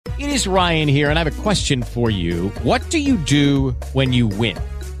It is Ryan here, and I have a question for you. What do you do when you win?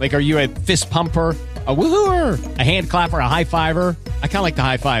 Like, are you a fist pumper, a woohooer, a hand clapper, a high fiver? I kind of like the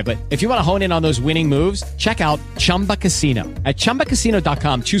high five, but if you want to hone in on those winning moves, check out Chumba Casino. At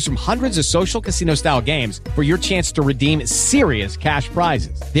ChumbaCasino.com, choose from hundreds of social casino-style games for your chance to redeem serious cash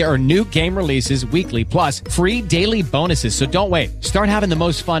prizes. There are new game releases weekly, plus free daily bonuses. So don't wait. Start having the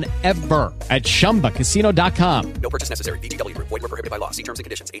most fun ever at ChumbaCasino.com. No purchase necessary. VGW. Void where prohibited by law. See terms and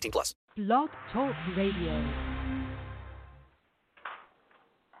conditions. 18 plus. Blog Talk Radio.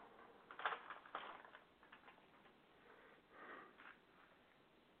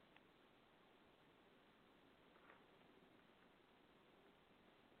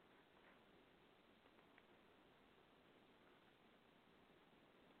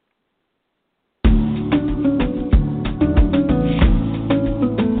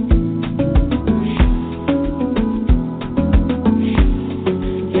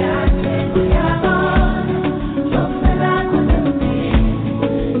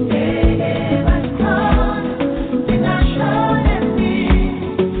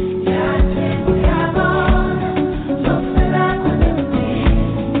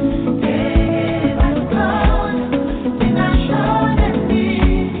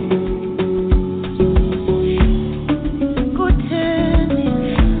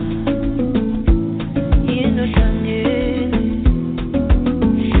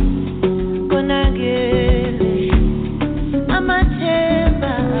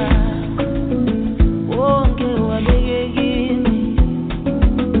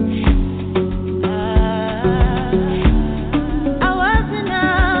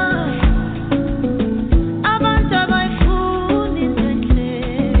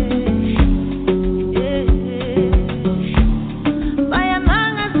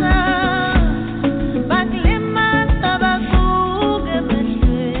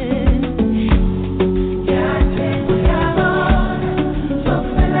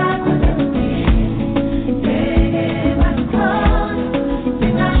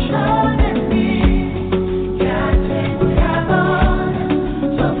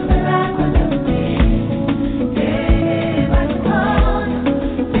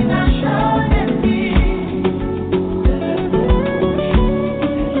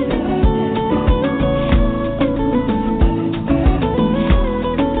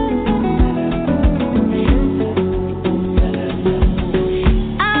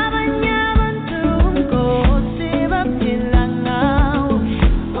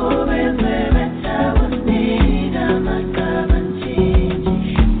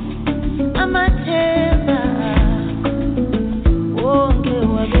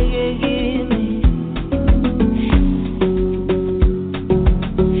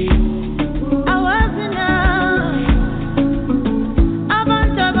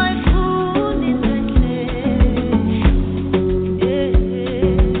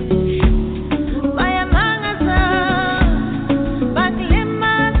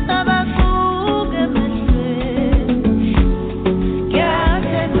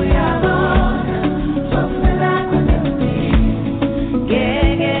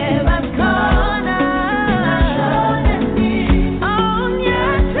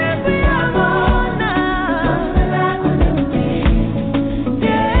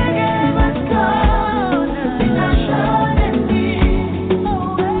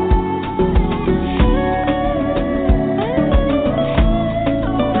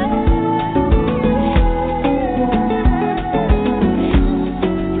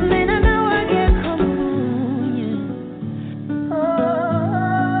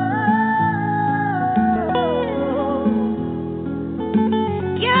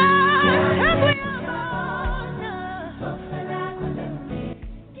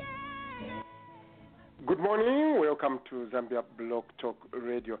 Zambia Blog Talk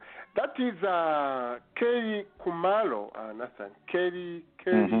Radio. That is Kelly Kumalo, Nathan. Kelly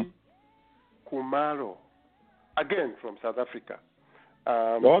Kumalo, again from South Africa.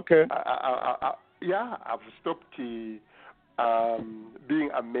 Okay. I've stopped being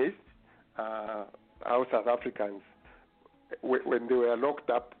amazed how South Africans, when they were locked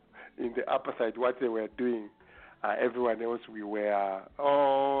up in the upper side, what they were doing. Everyone else, we were,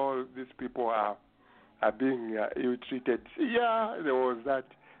 these people are being ill-treated. Yeah, there was that,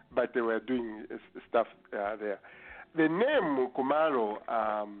 but they were doing stuff there. The name Kumalo,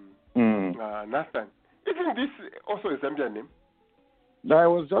 Nathan, isn't this also a Zambian name? I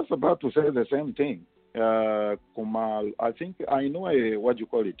was just about to say the same thing. Kumal, I think I know what you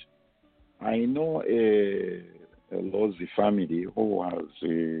call it. I know a Lozi family who has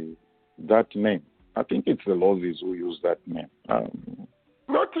that name. I think it's the Lozis who use that name.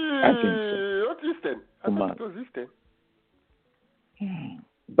 Not, I think so. not Eastern. I thought it was Eastern.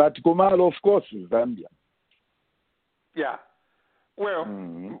 But Kumalo, of course, is Zambia. Yeah. Well,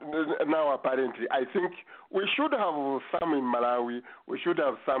 now apparently, I think we should have some in Malawi, we should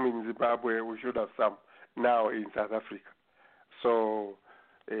have some in Zimbabwe, we should have some now in South Africa. So,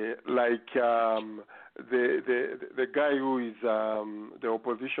 like the guy who is the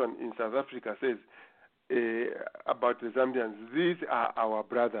opposition in South Africa says about the Zambians, these are our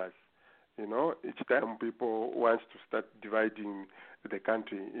brothers. You know, each time people want to start dividing the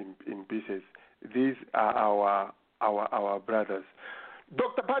country in pieces, these are our brothers.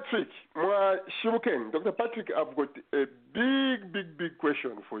 Dr. Patrick Shimuken, Dr. Patrick, I've got a big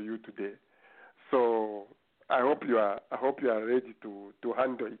question for you today. So I hope you are ready to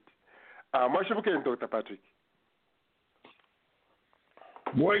handle it. Shimuken, Dr. Patrick.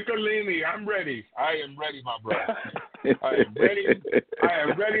 Moikalini, I'm ready. I am ready, my brother. I am ready. I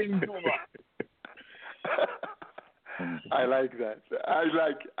am ready to do it. I like that. I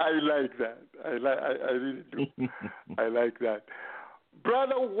like that. I really do. I like that.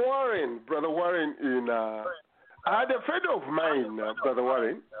 Brother Warren in I had a friend of mine, Brother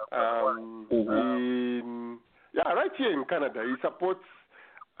Warren, right here in Canada. He supports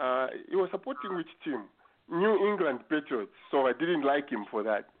he was supporting which team? New England Patriots. So I didn't like him for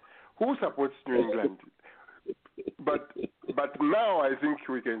that. Who supports New England? But now I think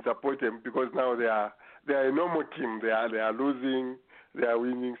we can support them because now they are a normal team. They are losing, they are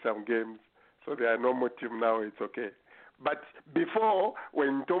winning some games. So they are a normal team now, it's okay. But before,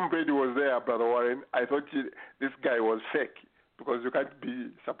 when Tom Brady was there, Brother Warren, I thought this guy was fake because you can't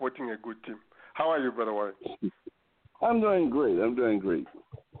be supporting a good team. How are you, Brother Warren? I'm doing great.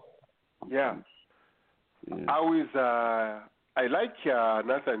 Yeah. How is I like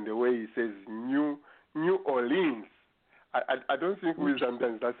Nathan the way he says New Orleans. I don't think we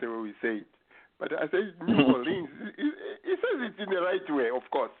sometimes that's the way we say it, but I say New Orleans. He says it in the right way, of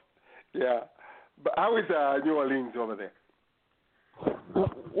course. Yeah. But how is New Orleans over there?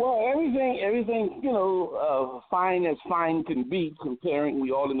 Well, everything, fine as fine can be. Comparing,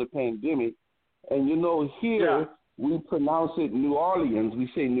 we all in the pandemic, and here we pronounce it New Orleans. We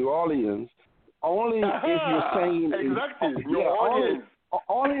say New Orleans. Only if you're saying exactly New Orleans.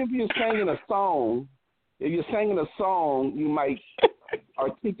 Only if you're singing a song. If you're singing a song, you might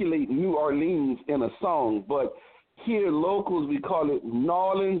articulate New Orleans in a song. But here, locals, we call it New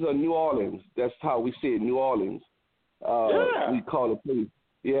Orleans or New Orleans. That's how we say it, New Orleans. We call it place.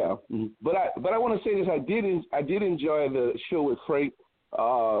 Yeah. But I want to say this. I did enjoy the show with Frank,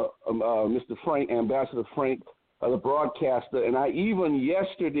 Mr. Frank, Ambassador Frank, the broadcaster. And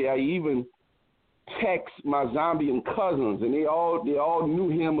yesterday I even text my Zambian cousins, and they all knew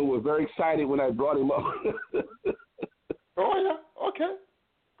him and were very excited when I brought him up. Oh yeah, okay.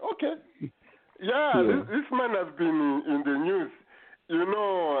 Yeah. This man has been in the news.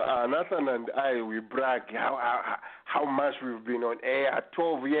 Nathan and I, we brag how much we've been on air,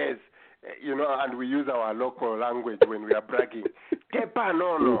 12 years, and we use our local language when we are bragging. Tepa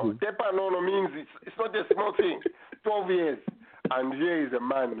nono. Tepa nono means it's not a small thing. 12 years. And here is a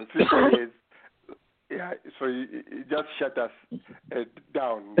man, 50 years. Yeah, so he just shut us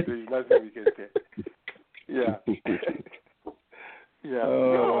down. There's nothing we can say. Yeah. Yeah.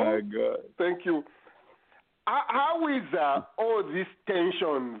 Oh, my God. Thank you. How is all these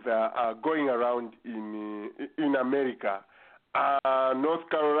tensions going around in America? North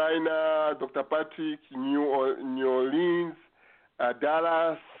Carolina, Dr. Patrick, New Orleans,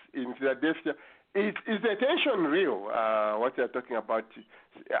 Dallas, in Philadelphia. Is the tension real, what you're talking about,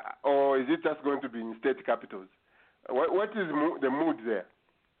 or is it just going to be in state capitals? What is the mood there?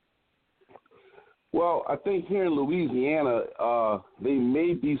 Well, I think here in Louisiana, there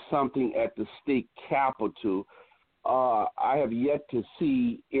may be something at the state capitol. I have yet to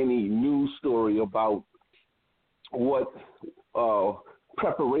see any news story about what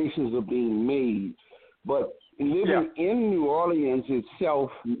preparations are being made. But living in New Orleans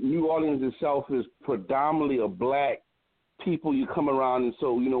itself is predominantly a black people. You come around, and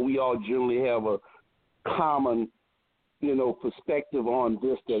so we all generally have a common perspective on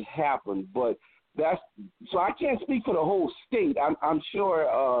this that happened. But so I can't speak for the whole state. I'm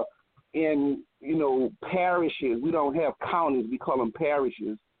sure in parishes, we don't have counties, we call them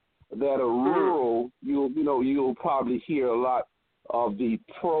parishes, that are rural. You'll probably hear a lot of the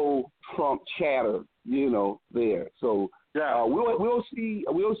pro-Trump chatter there. So we'll see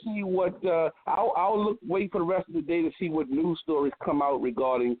what I'll wait for the rest of the day to see what news stories come out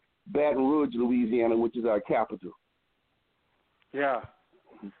regarding Baton Rouge, Louisiana, which is our capital. Yeah,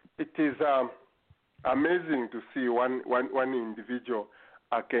 it is amazing to see one individual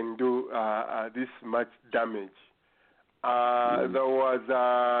can do this much damage. There was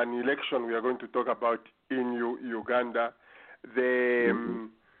an election we are going to talk about in Uganda. The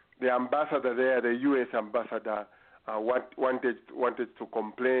ambassador there, the U.S. ambassador, wanted to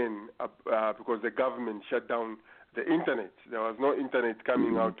complain because the government shut down the internet. There was no internet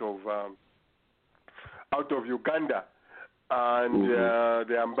coming out of Uganda, and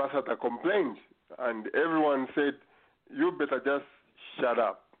the ambassador complained, and everyone said, "You better just shut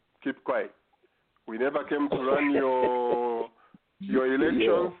up, keep quiet. We never came to run your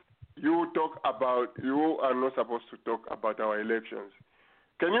elections. You are not supposed to talk about our elections."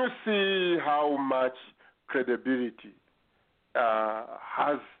 Can you see how much credibility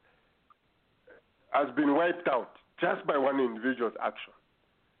has been wiped out just by one individual's action?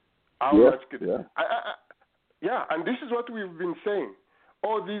 And this is what we've been saying.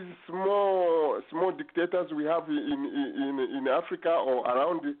 All these small dictators we have in Africa or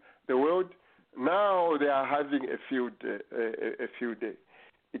around the world, now they are having a field day.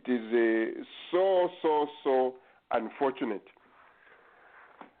 It is so unfortunate.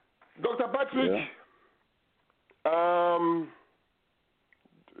 Dr. Patrick,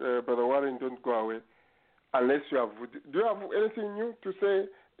 Brother Warren, don't go away unless you have. Do you have anything new to say?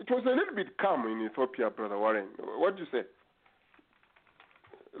 It was a little bit calm in Ethiopia, Brother Warren. What do you say?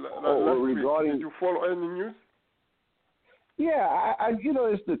 Regarding, did you follow any news? Yeah,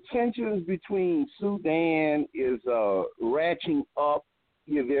 it's the tensions between Sudan is ratcheting up.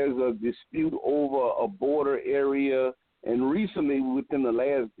 There's a dispute over a border area, and recently, within the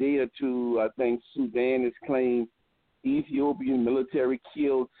last day or two, I think Sudan has claimed Ethiopian military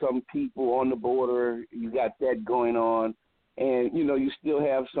killed some people on the border. You got that going on, and you still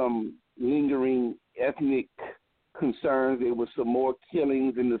have some lingering ethnic concerns. There was some more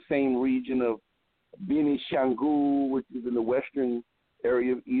killings in the same region of Beni Shangul, which is in the western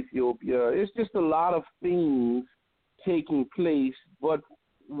area of Ethiopia. It's just a lot of things taking place. But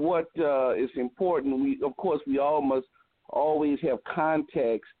what is important, we all must always have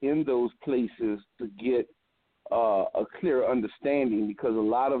contacts in those places to get a clear understanding, because a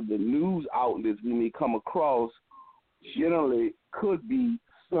lot of the news outlets we may come across generally could be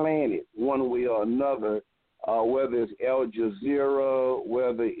slanted one way or another. Whether it's Al Jazeera,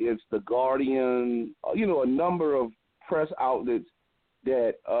 whether it's The Guardian, a number of press outlets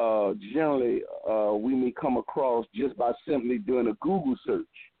that generally we may come across just by simply doing a Google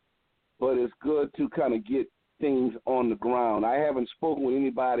search. But it's good to kind of get things on the ground. I haven't spoken with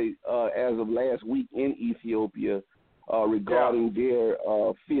anybody as of last week in Ethiopia regarding their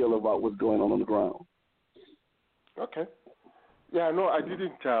feel about what's going on the ground. Okay. Yeah, no, I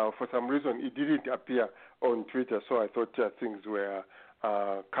didn't. For some reason, it didn't appear on Twitter, so I thought things were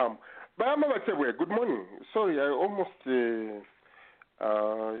calm. But I'm about to say, good morning. Sorry, I almost. You're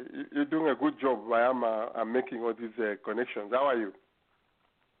doing a good job. I'm making all these connections. How are you?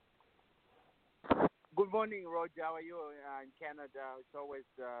 Good morning, Roger. How are you in Canada? It's always,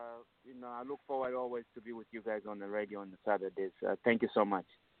 I look forward always to be with you guys on the radio on the Saturdays. Thank you so much.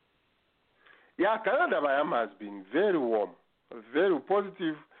 Yeah, Canada, Miami has been very warm, very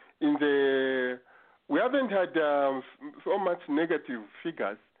positive. We haven't had so much negative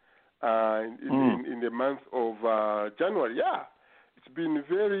figures in the month of January. Yeah, it's been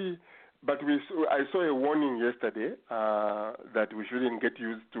very. But I saw a warning yesterday that we shouldn't get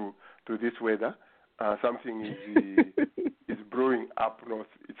used to this weather. Something is brewing up north.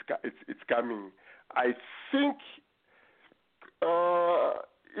 It's coming. I think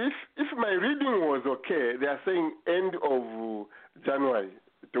if my reading was okay, they are saying end of January.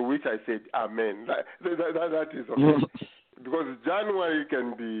 To which I said amen. That is okay, because January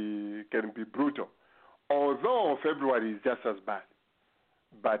can be brutal. Although February is just as bad,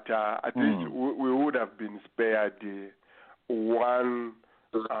 but at least we would have been spared one.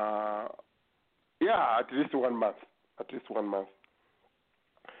 At least 1 month. At least 1 month.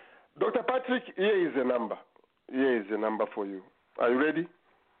 Dr. Patrick, here is the number. Here is the number for you. Are you ready?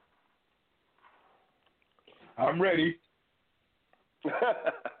 I'm ready.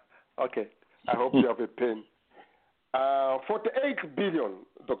 Okay. I hope you have a pen. 48 billion,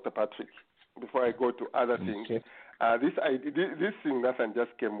 Dr. Patrick. Before I go to other things, okay. This thing Nathan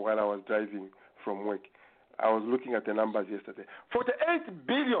just came while I was driving from work. I was looking at the numbers yesterday. 48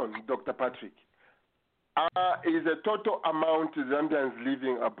 billion, Dr. Patrick. Is a total amount Zambians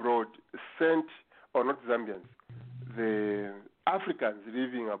living abroad sent, or not Zambians, the Africans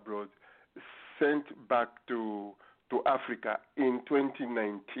living abroad sent back to Africa in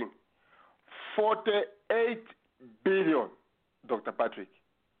 2019. 48 billion, Dr. Patrick.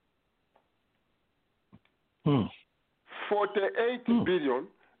 48 billion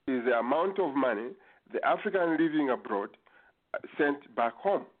is the amount of money the African living abroad sent back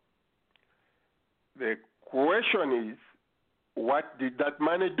home. The question is, what did that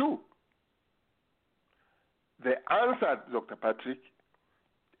money do? The answer, Dr. Patrick,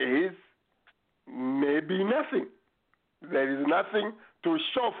 is maybe nothing. There is nothing to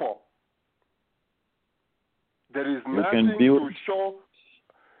show for. There is nothing to show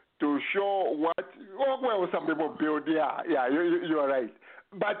what. Well, some people build. Yeah, you are right.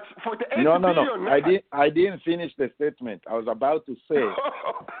 But for the 8 billion, I didn't finish the statement. I was about to say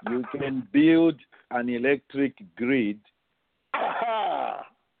you can build an electric grid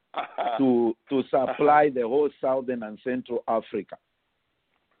to supply the whole Southern and Central Africa.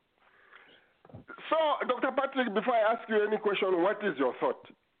 So, Dr. Patrick, before I ask you any question, what is your thought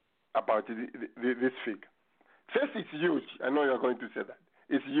about this figure? First, it's huge. I know you're going to say that.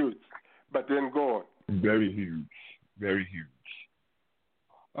 It's huge. But then go on. Very huge. Very huge.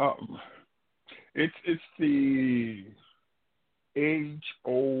 It's the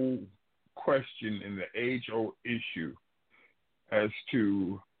age-old question and the age-old issue as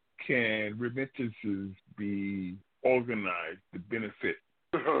to can remittances be organized to benefit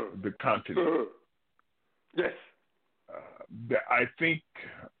the continent. Yes. I think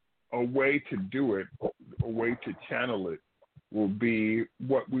a way to do it, a way to channel it, will be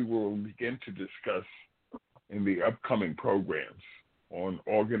what we will begin to discuss in the upcoming programs on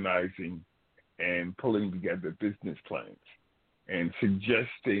organizing and pulling together business plans and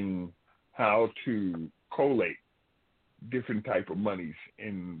suggesting how to collate different type of monies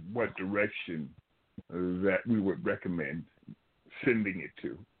in what direction that we would recommend sending it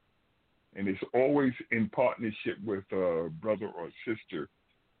to. And it's always in partnership with a brother or sister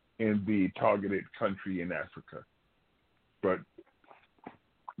in the targeted country in Africa. But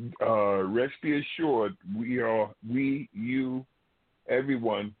rest be assured, you,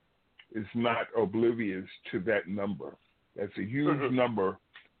 everyone is not oblivious to that number. That's a huge number,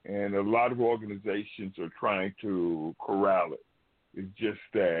 and a lot of organizations are trying to corral it. It's just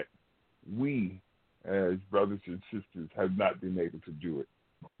that we, as brothers and sisters, have not been able to do it.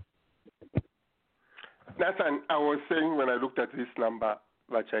 Nathan, I was saying when I looked at this number,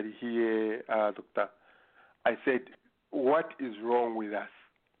 actually here, Doctor, I said, what is wrong with us?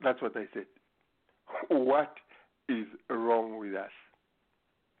 That's what I said. What is wrong with us?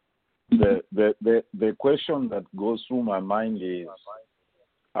 The question that goes through my mind is,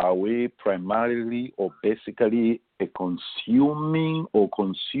 are we primarily or basically a consuming or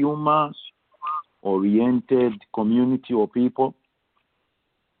consumer-oriented community or people?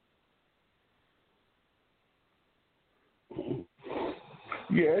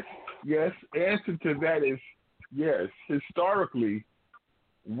 Yes. Answer to that is yes. Historically,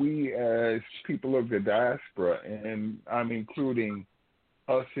 we as people of the diaspora, and I'm including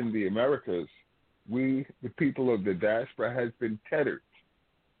us in the Americas, we, the people of the diaspora, has been tethered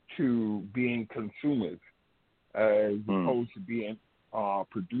to being consumers as opposed to being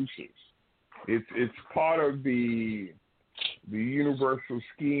producers. It's part of the universal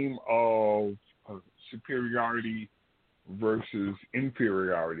scheme of superiority versus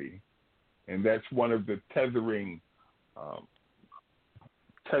inferiority, and that's one of the tethering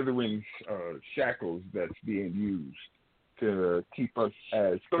shackles that's being used to keep us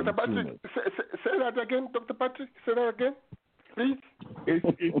as Dr. consumers. Patrick, say that again, Dr. Patrick. Say that again, please.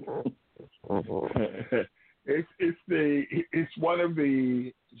 It's one of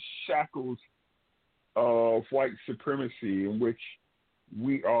the shackles of white supremacy in which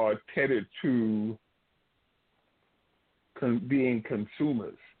we are tethered to being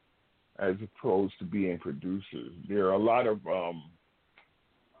consumers as opposed to being producers. There are a lot of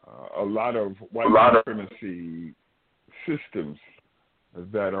white supremacy systems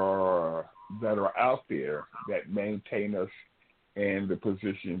that are out there that maintain us in the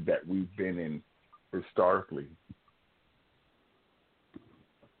position that we've been in historically.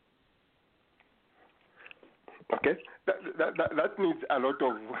 Okay, that needs a lot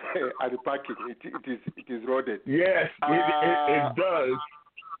of unpacking. It is loaded. Yes, it does.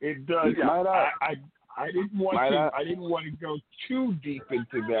 It does. Yeah. I didn't want to go too deep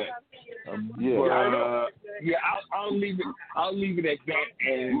into that. I'll leave it at that,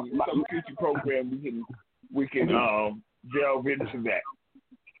 and some future program we can delve into that.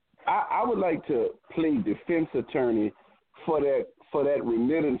 I would like to play defense attorney for that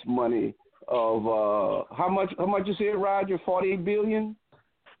remittance money of how much you said, Roger? 48 billion.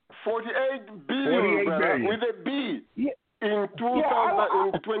 48 billion, with a B. Yeah. In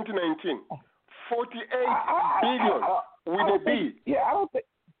 2019. 48 billion with a B. I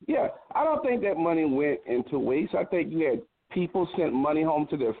Yeah, I don't think that money went into waste. I think you had people sent money home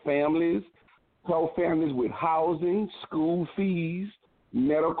to their families, help families with housing, school fees,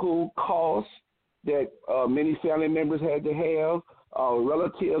 medical costs that many family members had to have,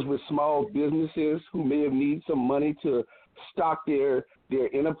 relatives with small businesses who may have needed some money to stock their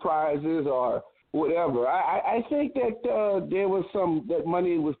enterprises or whatever. I think that there was that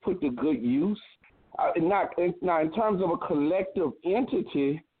money was put to good use. Now, in terms of a collective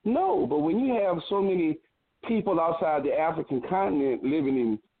entity, no. But when you have so many people outside the African continent living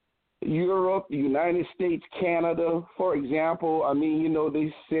in Europe, the United States, Canada, for example, I mean,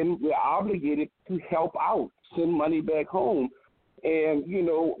 they're obligated to help out, send money back home. And,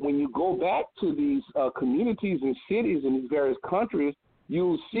 when you go back to these communities and cities in these various countries,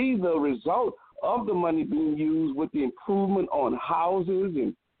 you'll see the result of the money being used with the improvement on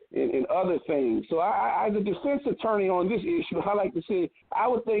houses and other things. So I, as a defense attorney on this issue, I like to say I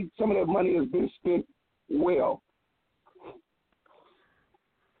would think some of that money has been spent well.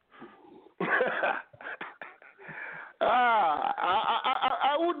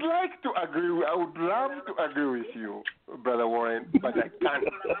 I would like to agree. I would love to agree with you, Brother Warren, but I can't.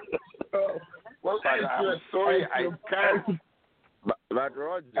 Well, I'm sorry, I can't. But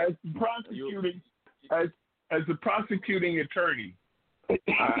Roger, as the prosecuting attorney,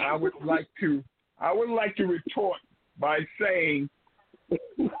 I would like to retort by saying,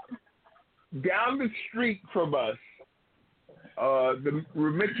 down the street from us, some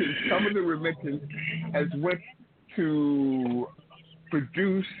of the remittance has went to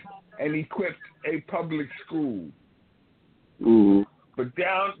produce and equip a public school. Mm-hmm. But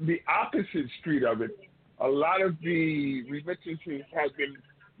down the opposite street of it, a lot of the remittances have been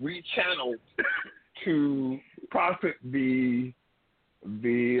rechanneled to profit the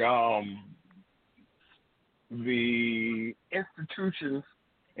institutions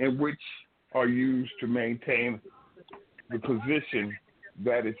in which are used to maintain the position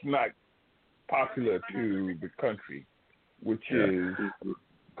that is not popular to the country, which is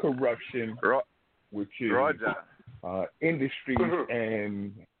corruption, which is industries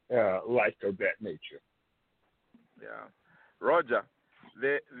and like of that nature. Yeah, Roger.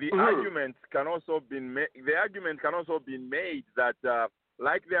 The argument can also be made that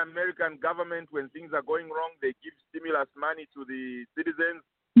like the American government, when things are going wrong, they give stimulus money to the citizens.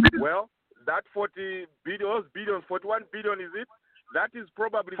 Well, that 41 billion, is it? That is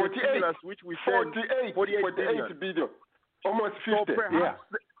probably the stimulus which we send. 48 billion. Almost 50. So perhaps,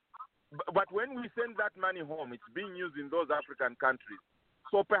 but when we send that money home, it's being used in those African countries.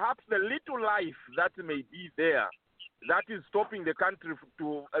 So perhaps the little life that may be there, that is stopping the country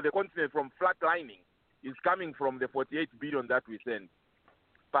the continent from flatlining, is coming from the 48 billion that we send.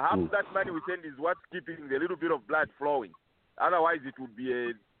 Perhaps that money we send is what's keeping the little bit of blood flowing. Otherwise, it would be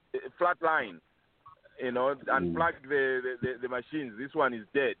a flat line, unplug the machines. This one is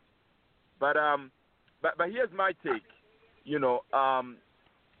dead. But here's my take.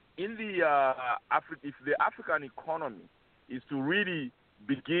 In the if the African economy is to really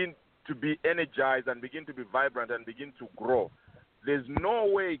begin to be energized and begin to be vibrant and begin to grow, there's no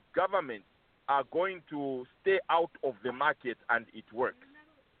way governments are going to stay out of the market and it works.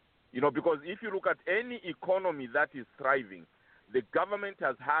 Because if you look at any economy that is thriving, the government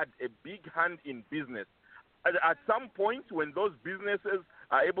has had a big hand in business. At some point, when those businesses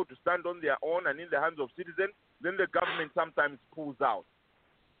are able to stand on their own and in the hands of citizens, then the government sometimes pulls out.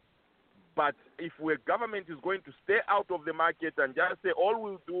 But if a government is going to stay out of the market and just say all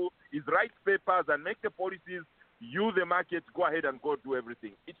we'll do is write papers and make the policies, you, the market, go ahead and go do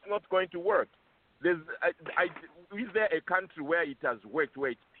everything, it's not going to work. Is there a country where it has worked,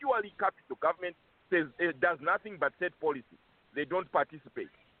 where it's purely capital government says it does nothing but set policy? They don't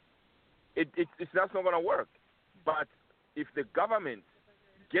participate. It's just not going to work. But if the government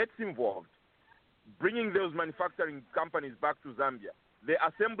gets involved, bringing those manufacturing companies back to Zambia, the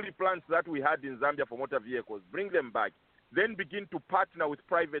assembly plants that we had in Zambia for motor vehicles, bring them back, then begin to partner with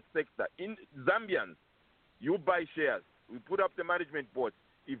private sector. In Zambians, you buy shares, we put up the management boards.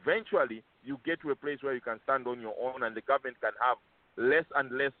 Eventually, you get to a place where you can stand on your own and the government can have less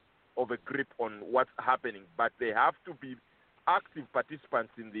and less of a grip on what's happening. But they have to be active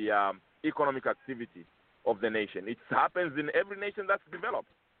participants in the economic activity of the nation. It happens in every nation that's developed.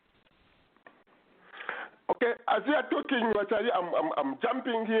 Okay, as we are talking, I'm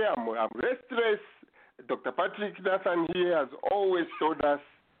jumping here. I'm restless. Dr. Patrick Nathan here has always told us,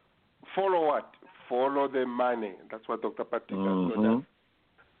 follow what? Follow the money. That's what Dr. Patrick has told us.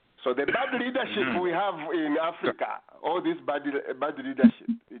 So the bad leadership we have in Africa, all this bad leadership,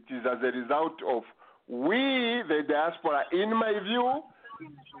 it is as a result of we, the diaspora, in my view,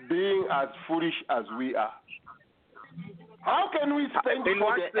 being as foolish as we are? How can we spend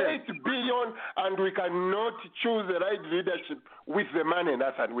 $48 billion and we cannot choose the right leadership with the money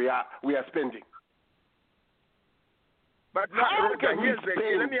that we are spending? But how can we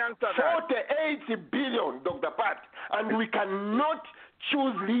spend let me answer that. $48 billion, Dr. Pat, and we cannot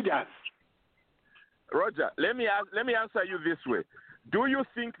choose leaders? Roger, let me answer you this way. Do you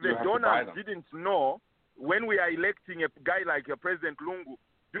think the donors didn't know when we are electing a guy like President Lungu?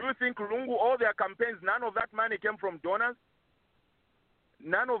 Do you think Lungu, all their campaigns, none of that money came from donors?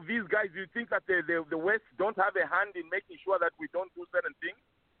 None of these guys, do you think that the West don't have a hand in making sure that we don't do certain things?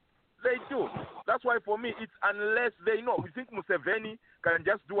 They do. That's why for me, it's unless they know. We think Museveni can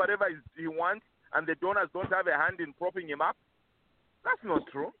just do whatever he wants and the donors don't have a hand in propping him up? That's not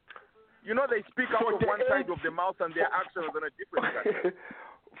true. You know, they speak out of one side of the mouth and their actions on a different side.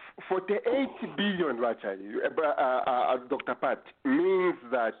 48 billion, Dr. Pat, means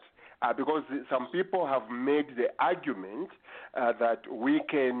that because some people have made the argument that we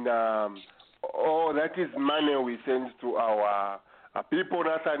can, that is money we send to our people,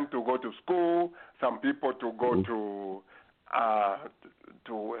 nothing to go to school, some people to go to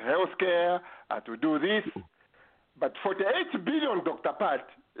healthcare, to do this. But 48 billion, Dr. Pat,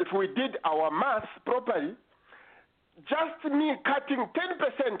 if we did our math properly, just me cutting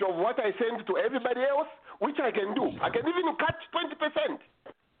 10% of what I send to everybody else, which I can do. I can even cut 20%.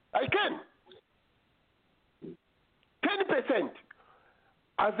 I can. 10%.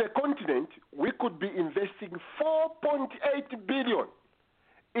 As a continent, we could be investing 4.8 billion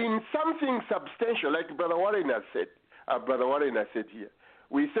in something substantial, like Brother Warren has said. Here.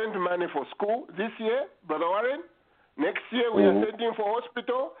 We send money for school this year, Brother Warren. Next year we are sending for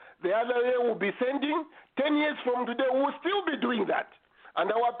hospital. The other year we'll be sending. 10 years from today we'll still be doing that.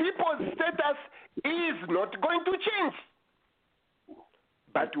 And our people's status is not going to change.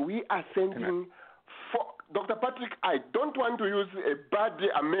 But we are sending for Dr. Patrick, I don't want to use a bad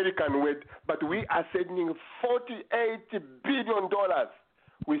American word, but we are sending $48 billion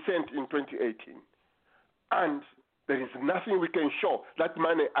we sent in 2018. And there is nothing we can show that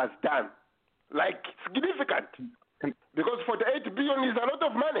money has done. Like, significant. Because 48 billion is a lot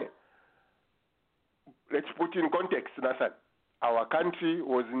of money. Let's put in context, Nathan. Our country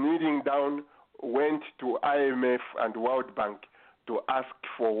was kneeling down, went to IMF and World Bank to ask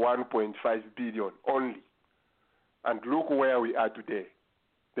for 1.5 billion only. And look where we are today.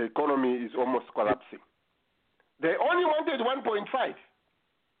 The economy is almost collapsing. They only wanted 1.5.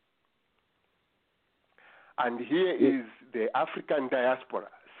 And here is the African diaspora,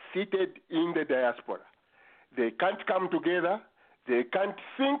 seated in the diaspora. They can't come together, they can't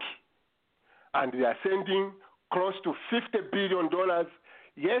think, and they are sending close to $50 billion.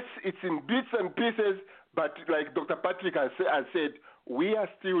 Yes, it's in bits and pieces, but like Dr. Patrick has said, we are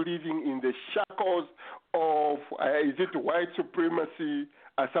still living in the shackles of, is it white supremacy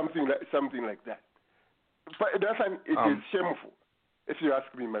or something like that. But it is shameful, if you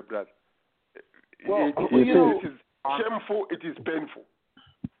ask me, my brother. It is shameful, it is painful.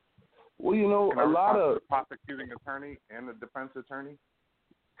 Well, you know, a lot of prosecuting attorney and the defense attorney.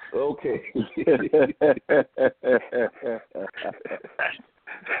 Okay.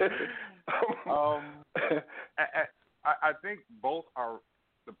 I think both are,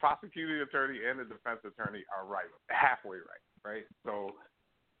 the prosecuting attorney and the defense attorney are right, halfway right? So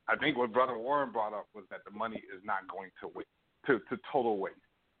I think what Brother Warren brought up was that the money is not going to total waste.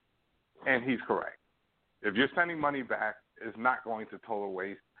 And he's correct. If you're sending money back, it's not going to total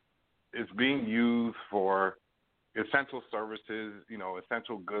waste. It's being used for essential services,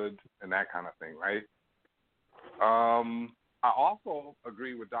 essential goods and that kind of thing, right? I also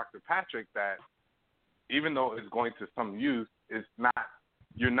agree with Dr. Patrick that even though it's going to some use,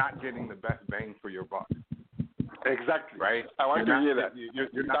 you're not getting the best bang for your buck. Exactly. Right? I want to hear that.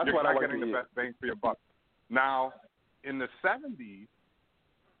 You're not getting the best bang for your buck. Now, in the 70s,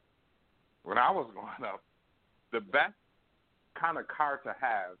 when I was growing up, the best kind of car to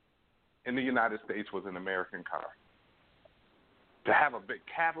have in the United States was an American car. To have a big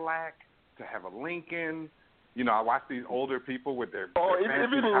Cadillac, to have a Lincoln. I watch these older people with their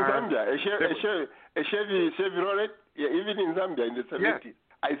even in cars. Zambia, a Chevrolet, even in Zambia in the 70s. Yes.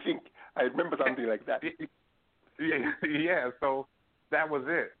 I think I remember something like that. Yeah, so that was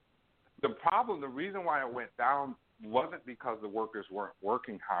it. The reason why it went down wasn't because the workers weren't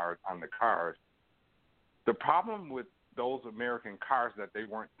working hard on the cars. The problem with those American cars that they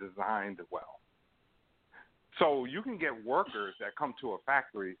weren't designed well. So you can get workers that come to a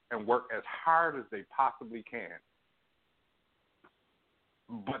factory and work as hard as they possibly can.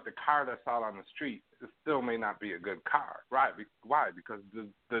 but the car that's out on the street it still may not be a good car. Right? Why? Because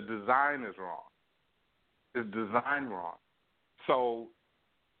the design is wrong. It's designed wrong. So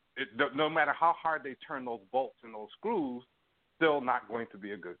no matter how hard they turn those bolts and those screws, still not going to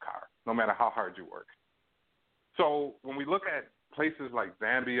be a good car, no matter how hard you work. So when we look at places like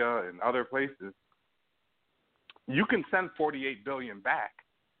Zambia and other places, you can send $48 billion back,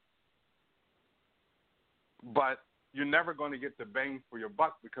 but you're never going to get the bang for your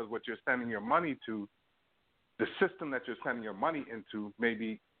buck because what you're sending your money to, the system that you're sending your money into may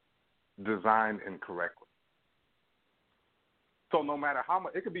be designed incorrectly. So no matter how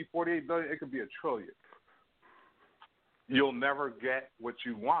much, it could be $48 billion, it could be $1 trillion. You'll never get what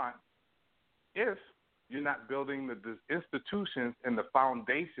you want if you're not building the institutions and the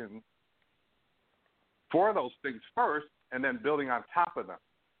foundation for those things first, and then building on top of them.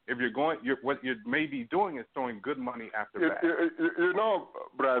 If what you may be doing is throwing good money after bad. You know,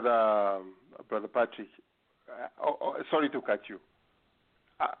 brother Patrick. Sorry to cut you.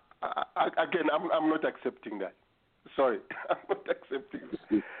 Again, I'm not accepting that. Sorry, I'm not accepting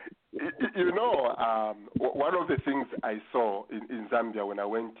that. You know, one of the things I saw in Zambia when I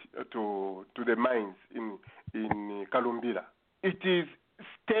went to the mines in Kalumbila, it is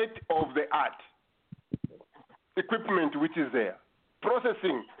state of the art equipment which is there,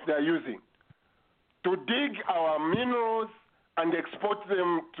 processing they are using to dig our minerals and export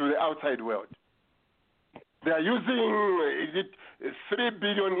them to the outside world. They are using 3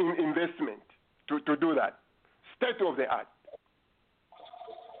 billion in investment to do that. State of the art.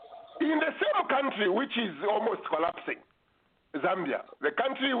 In the same country which is almost collapsing, Zambia, the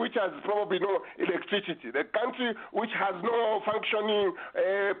country which has probably no electricity, the country which has no functioning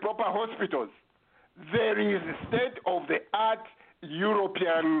proper hospitals, there is state-of-the-art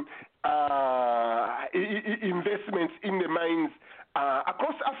European investments in the mines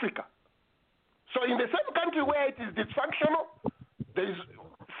across Africa. So in the same country where it is dysfunctional, there is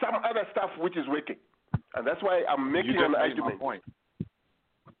some other stuff which is working. And that's why I'm making an argument.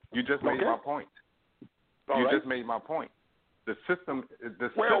 You just made my point. Just made my point. The system.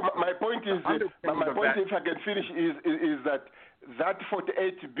 My point is, if I can finish, is that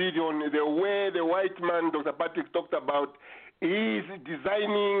 48 billion, the way the white man, Dr. Patrick, talked about, is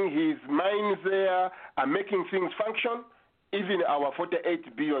designing his mines there and making things function. Even our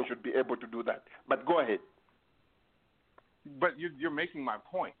 48 billion should be able to do that. But go ahead. But you're making my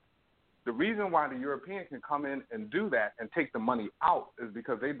point. The reason why the Europeans can come in and do that and take the money out is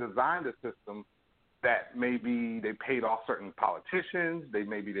because they designed a system that maybe they paid off certain politicians,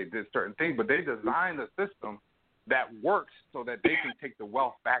 maybe they did certain things, but they designed a system that works so that they can take the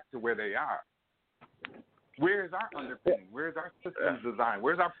wealth back to where they are. Where is our underpinning? Where is our systems design?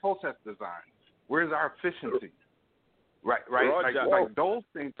 Where's our process design? Where's our efficiency? Right. Roger, like those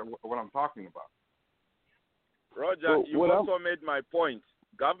things are what I'm talking about. Roger, you also made my point.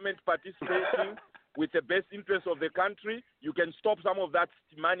 Government participating with the best interest of the country, you can stop some of that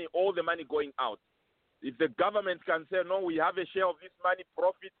money, all the money going out. If the government can say, no, we have a share of this money,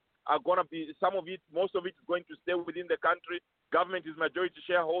 profits are going to be, most of it is going to stay within the country, government is majority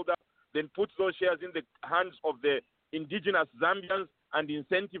shareholder, then puts those shares in the hands of the indigenous Zambians and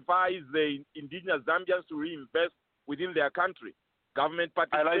incentivize the indigenous Zambians to reinvest within their country. Government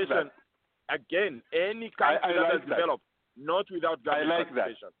participation, again, any country that has developed, not without government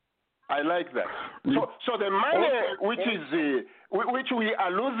participation. I like that. So the money which we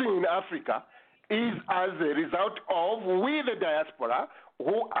are losing in Africa is as a result of we, the diaspora,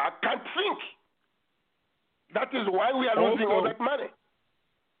 who can't think. That is why we are losing all that money.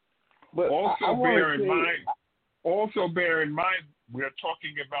 But also bear in mind, we're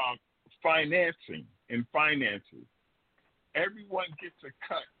talking about financing and finances. Everyone gets a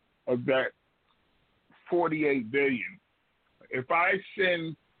cut of that $48 billion. If I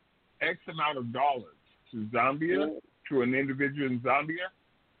send X amount of dollars to Zambia, to an individual in Zambia,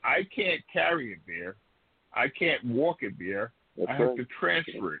 I can't carry it there. I can't walk it there. I have to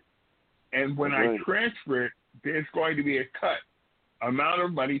transfer it. And when I transfer it, there's going to be a cut amount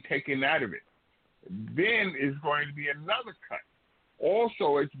of money taken out of it. Then is going to be another cut.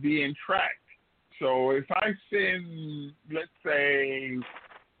 Also, it's being tracked. So if I send, let's say,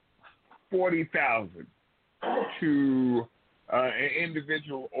 40,000 to an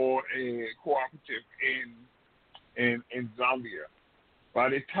individual or a cooperative in Zambia, by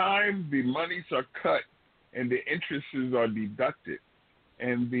the time the monies are cut and the interests are deducted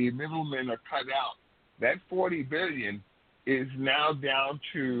and the middlemen are cut out, that 40 billion is now down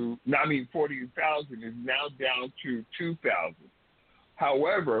to, 40,000 is now down to 2,000.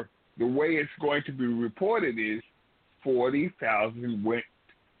 However, the way it's going to be reported is 40,000 went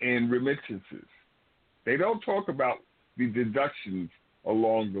in remittances. They don't talk about the deductions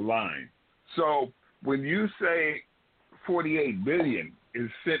along the line. So when you say 48 billion is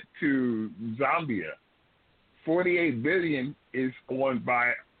sent to Zambia, 48 billion is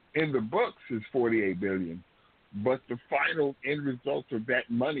in the books is 48 billion, but the final end result of that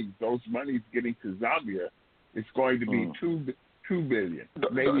money, those monies getting to Zambia, is going to be 2 billion,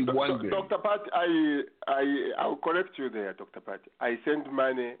 maybe 1 billion. Dr. Pat, I'll correct you there, Dr. Pat. I send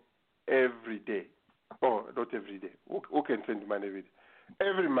money every day. Oh, not every day. Who can send money every day?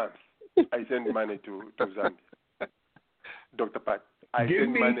 Every month, I send money to Zambia. Dr. Pat, I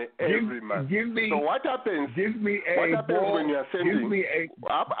send money every month. So what happens? What happens when you are sending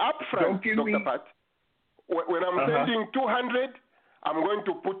upfront, Dr. Pat? When I'm sending 200, I'm going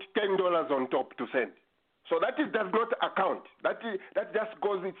to put $10 on top to send. So that does not account. That just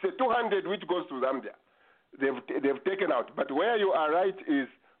goes. It's a 200 which goes to Zambia. They've taken out. But where you are right is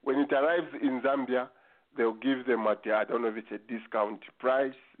when it arrives in Zambia, they'll give them I don't know if it's a discount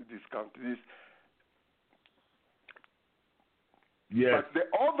price, discount this. Yes. But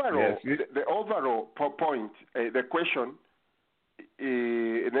the overall point, the question,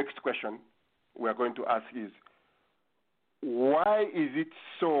 next question we are going to ask is, why is it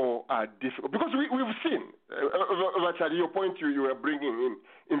so difficult? Because we've seen, your point you were bringing in,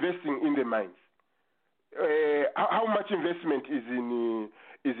 investing in the mines. How much investment is in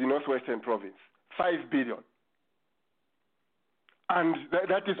Northwestern Province? 5 billion. And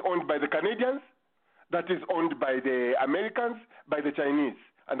that is owned by the Canadians, that is owned by the Americans, by the Chinese,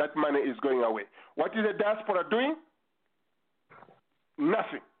 and that money is going away. What is the diaspora doing?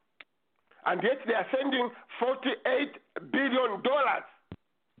 Nothing. And yet they are sending $48 billion.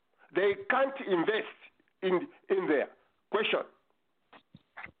 They can't invest in there. Question: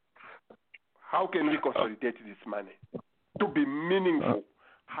 how can we consolidate this money to be meaningful?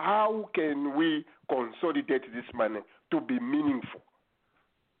 How can we consolidate this money to be meaningful?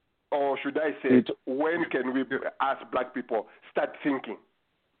 Or should I say, when can we, as black people, start thinking?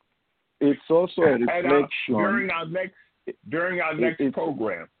 It's also a reflection. During our next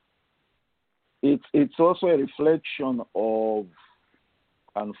program. It's also a reflection of,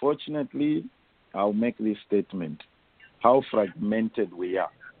 unfortunately, I'll make this statement, how fragmented we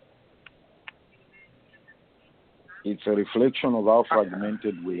are. It's a reflection of how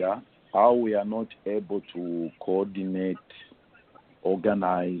fragmented we are, how we are not able to coordinate,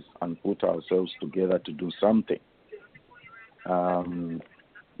 organize, and put ourselves together to do something.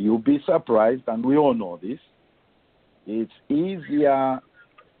 You'll be surprised, and we all know this. It's easier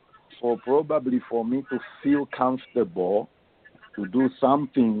probably for me to feel comfortable to do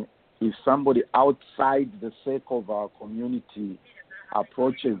something if somebody outside the circle of our community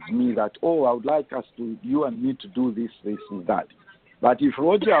approaches me that, I would like you and me to do this, and that. But if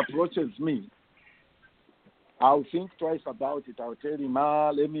Roger approaches me, I'll think twice about it. I'll tell him,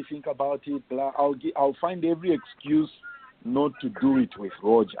 let me think about it. Blah. I'll find every excuse not to do it with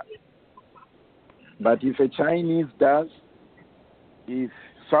Roger. But if a Chinese does, if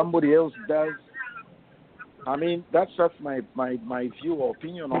somebody else does, that's just my view or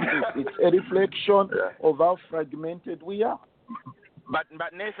opinion on this. It's a reflection of how fragmented we are. But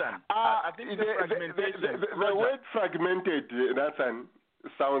Nathan, I think the word fragmented, Nathan,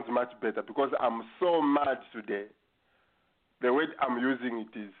 sounds much better because I'm so mad today. The word I'm using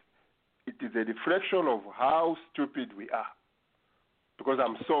it is a reflection of how stupid we are. Because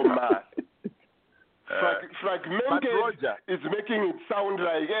I'm so mad. Fragmented is making it sound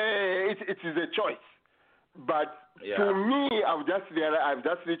like it is a choice. But to me, I've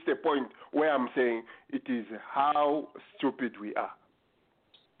just reached a point where I'm saying it is how stupid we are.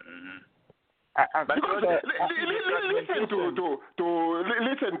 Because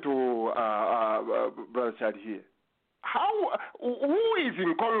listen to Brother Chad here. Who is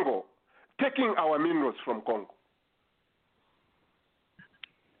in Congo taking our minerals from Congo?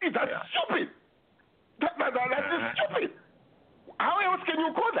 That's stupid. That is stupid. How else can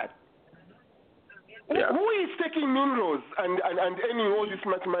you call that? Yeah. Who is taking minerals and earning all this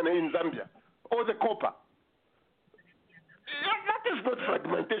much money in Zambia? All the copper? That is not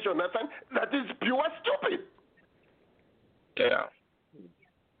fragmentation, Nathan. That is pure stupid. Yeah.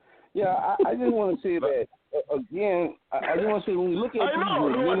 Yeah, I just want to say that, again, I just want to say when we look at I know,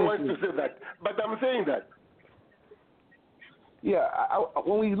 no one wants to say that, but I'm saying that. Yeah,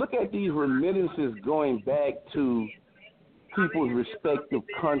 when we look at these remittances going back to people's respective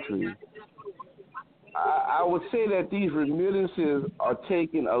countries, I would say that these remittances are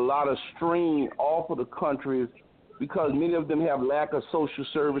taking a lot of strain off of the countries because many of them have lack of social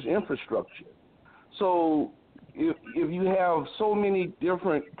service infrastructure. So if you have so many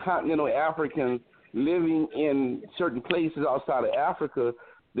different continental Africans living in certain places outside of Africa,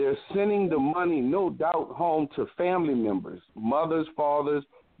 they're sending the money, no doubt, home to family members, mothers, fathers,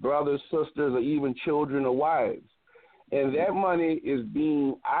 brothers, sisters, or even children or wives. And that money is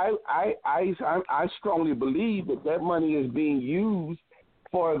being, I strongly believe that money is being used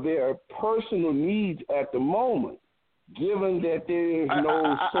for their personal needs at the moment, given that there is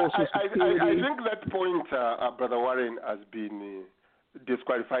no Social Security. I think that point, Brother Warren, has been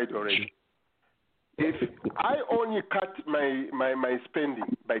disqualified already. If I only cut my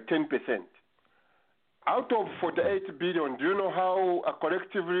spending by 10%, out of 48 billion, do you know how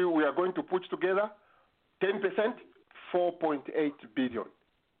collectively we are going to put together? 10%, 4.8 billion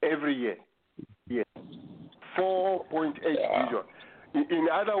every year. Yes, 4.8 billion. In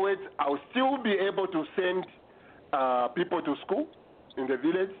other words, I'll still be able to send people to school in the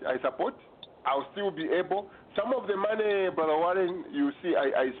village I support. I'll still be able. Some of the money, Brother Warren, you see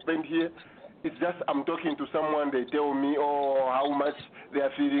I spend here, it's just I'm talking to someone, they tell me, how much they are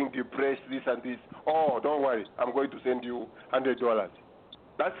feeling depressed, this and this. Oh, don't worry, I'm going to send you $100.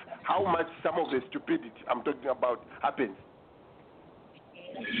 That's how much some of the stupidity I'm talking about happens.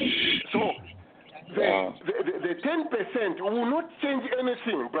 So the 10% will not change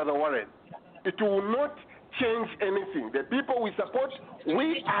anything, Brother Warren. It will not change anything. The people we support,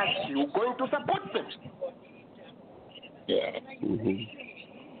 we are still going to support them. Yeah. Mm-hmm.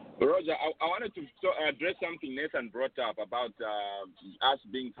 Roger, I wanted to address something Nathan brought up about us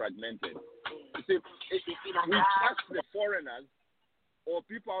being fragmented. You see, we trust the foreigners or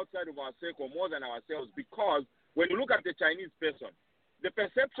people outside of our circle more than ourselves, because when you look at the Chinese person, the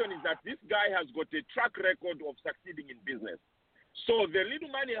perception is that this guy has got a track record of succeeding in business. So the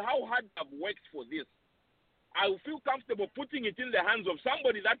little money, how hard I've worked for this, I will feel comfortable putting it in the hands of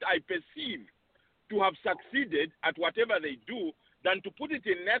somebody that I perceive to have succeeded at whatever they do, than to put it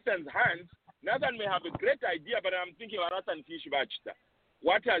in Nathan's hands. Nathan may have a great idea, but I'm thinking about Nathan Fishbachta.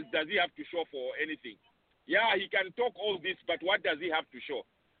 What does he have to show for anything? Yeah, he can talk all this, but what does he have to show?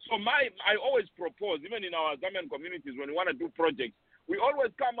 So I always propose, even in our Zambian communities, when we want to do projects, we always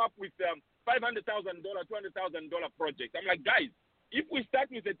come up with $500,000, $200,000 project. I'm like, guys, if we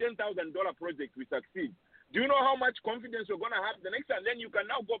start with a $10,000 project, we succeed. Do you know how much confidence you're going to have the next time? Then you can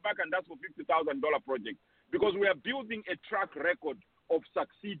now go back and ask for $50,000 project, because we are building a track record of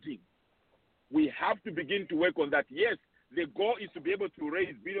succeeding. We have to begin to work on that. Yes, the goal is to be able to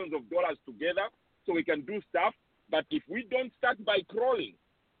raise billions of dollars together so we can do stuff. But if we don't start by crawling,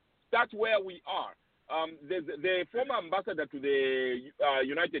 start where we are. The former ambassador to the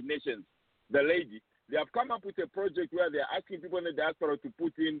United Nations, the lady, they have come up with a project where they're asking people in the diaspora to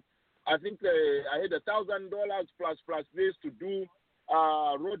put in, I think I had $1,000 plus this to do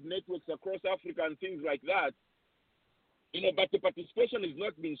road networks across Africa and things like that. But the participation has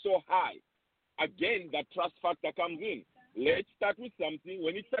not been so high. Again, that trust factor comes in. Let's start with something.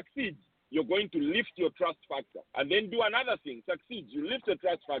 When it succeeds, you're going to lift your trust factor. And then do another thing. Succeeds, you lift the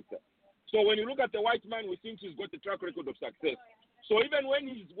trust factor. So when you look at the white man, we think he's got a track record of success. So even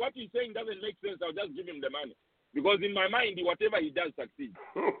when what he's saying doesn't make sense, I'll just give him the money. Because in my mind, whatever he does succeeds.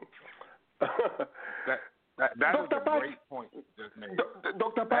 That is a great point you just made.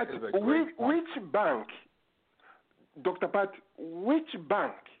 Dr. Pat, which bank, Dr. Pat, which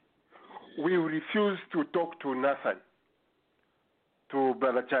bank will refuse to talk to Nathan, to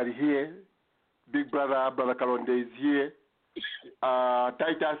Brother Charlie here, Big Brother, Brother Kalonde is here,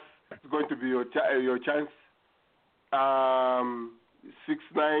 Titus is going to be your chance,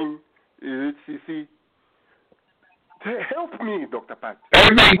 6'9", is it CC? Help me, Dr. Pat.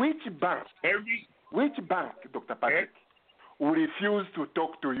 Which bank, Dr. Patrick, will refuse to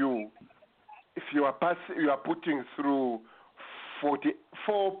talk to you if you are putting through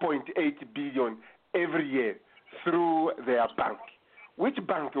 44.8 billion every year through their bank? Which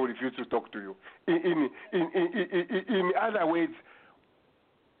bank will refuse to talk to you? In other words,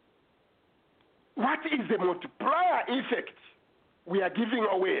 what is the multiplier effect we are giving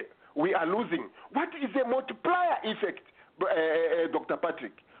away? We are losing. What is the multiplier effect, Dr.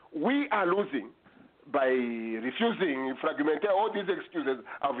 Patrick? We are losing by refusing, fragmenting, all these excuses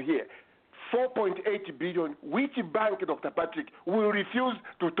of here. 4.8 billion, which bank, Dr. Patrick, will refuse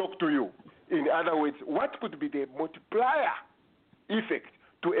to talk to you? In other words, what could be the multiplier effect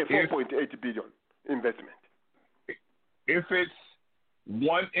to a 4.8 billion investment? If it's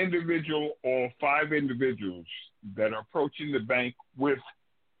one individual or 5 individuals that are approaching the bank with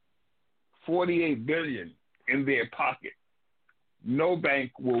 $48 billion in their pocket, no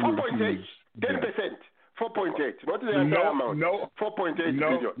bank will 4.8, refuse. 10%, 4.8, not the entire amount. 4.8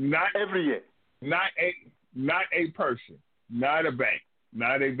 billion not every year. Not not a person, not a bank,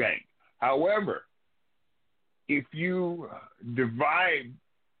 not a bank. However, if you divide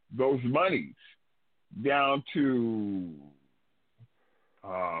those monies down to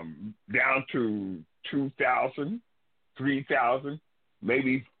 2,000, 3,000,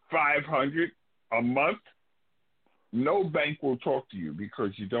 maybe 500 a month, no bank will talk to you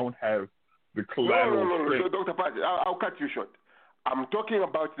because you don't have the collateral. No, Dr. Pat, I'll cut you short. I'm talking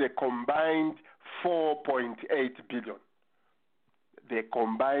about the combined 4.8 billion. The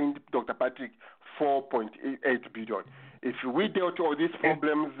combined, Dr. Patrick, 4.8 billion. If we dealt with all these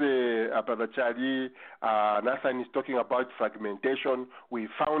problems, Brother Charlie, Nathan is talking about fragmentation. We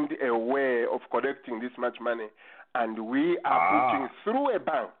found a way of collecting this much money, and we are putting through a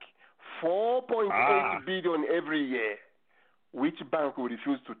bank 4.8 billion every year. Which bank will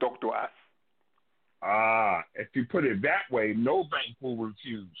refuse to talk to us? If you put it that way, no bank will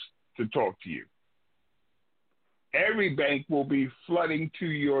refuse to talk to you. Every bank will be flooding to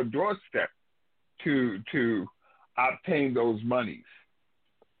your doorstep to obtain those monies.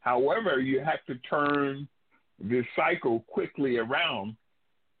 However, you have to turn this cycle quickly around,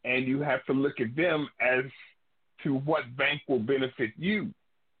 and you have to look at them as to what bank will benefit you,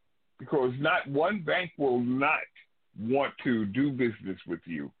 because not one bank will not want to do business with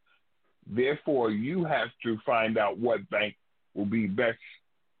you. Therefore, you have to find out what bank will be best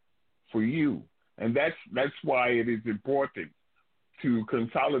for you. And that's why it is important to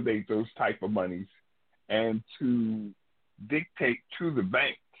consolidate those type of monies and to dictate to the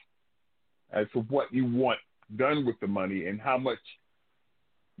bank as to what you want done with the money and how much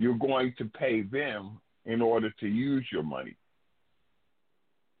you're going to pay them in order to use your money.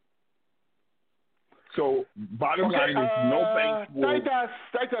 So bottom line is no bank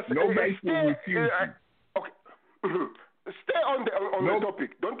will refuse you. Okay. Stay on the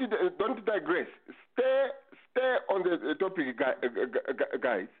topic. Don't digress. Stay on the topic,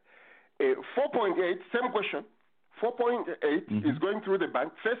 guys. 4.8, same question. 4.8 is going through the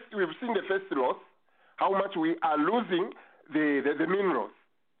bank. First, we've seen the first loss, how much we are losing the minerals,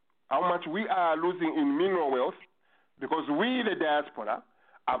 how much we are losing in mineral wealth, because we, the diaspora,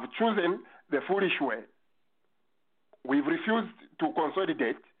 have chosen the foolish way. We've refused to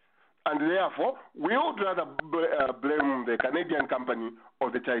consolidate, and therefore we would rather blame the Canadian company or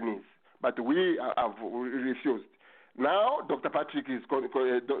the Chinese, but we have refused. Now, Dr. Patrick is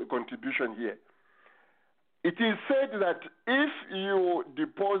contribution here. It is said that if you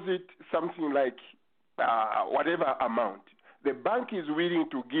deposit something like whatever amount, the bank is willing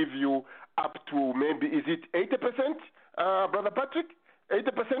to give you up to maybe, is it 80%, Brother Patrick?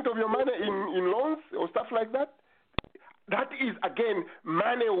 80% of your money in loans or stuff like that? That is, again,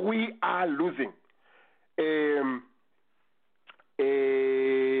 money we are losing.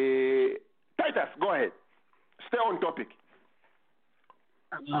 Titus, go ahead. Stay on topic.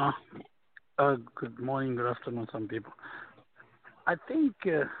 Good morning, good afternoon, some people. I think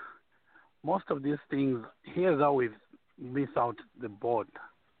most of these things, here's how we miss out the board.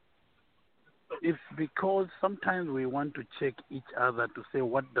 It's because sometimes we want to check each other to say,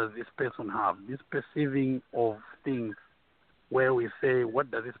 what does this person have? This perceiving of things where we say, what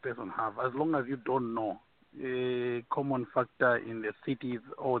does this person have? As long as you don't know, a common factor in the cities,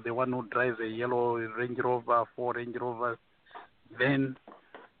 or the one who drives a yellow Range Rover, 4 Range Rovers, then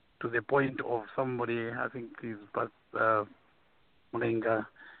to the point of somebody, I think is Mulenga,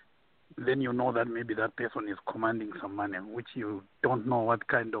 then you know that maybe that person is commanding some money, which you don't know what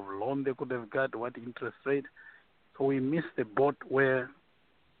kind of loan they could have got, what interest rate. So we missed the boat where,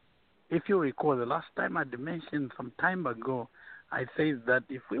 if you recall, the last time I mentioned some time ago, I said that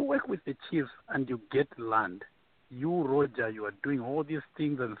if we work with the chiefs and you get land, you, Roger, you are doing all these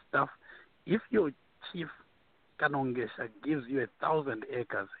things and stuff. If your chief, Kanongesha, gives you 1,000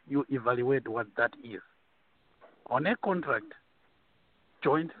 acres, you evaluate what that is. On a contract,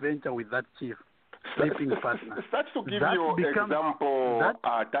 joint venture with that chief, sleeping partner. Start to give you example,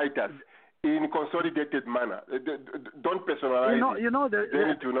 Titus, in consolidated manner. Don't personalize then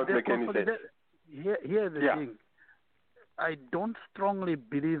it will not make any sense. Here's the thing. I don't strongly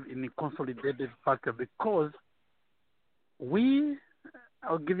believe in the consolidated factor because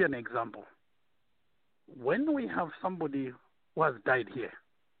I'll give you an example. When we have somebody who has died here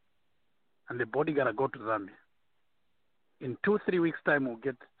and the body got to go to Zambia, in 2-3 weeks' time, we'll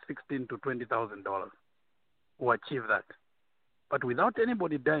get $16,000 to $20,000. We'll achieve that. But without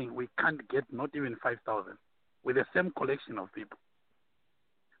anybody dying, we can't get not even 5,000 with the same collection of people.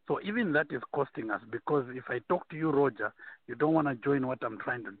 So even that is costing us, because if I talk to you, Roger, you don't want to join what I'm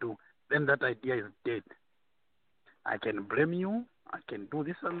trying to do, then that idea is dead. I can blame you, I can do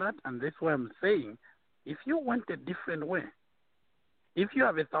this and that, and that's why I'm saying If you went a different way, if you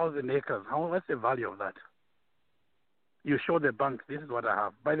have 1,000 acres, what's the value of that? You show the bank, this is what I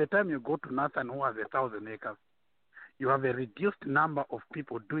have. By the time you go to Nathan, who has 1,000 acres, you have a reduced number of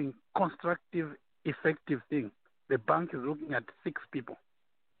people doing constructive, effective things. The bank is looking at 6 people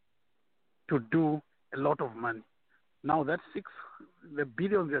to do a lot of money. Now that the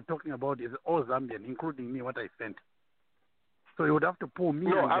billions they're talking about is all Zambian, including me, what I sent. So you would have to pull me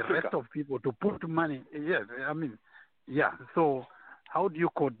and Africa. the rest of people to put money. Yes, I mean, yeah. So how do you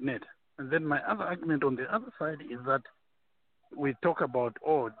coordinate? And then my other argument on the other side is that we talk about,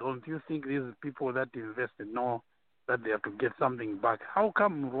 don't you think these people that invested know that they have to get something back? How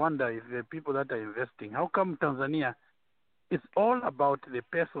come Rwanda is the people that are investing? How come Tanzania? It's all about the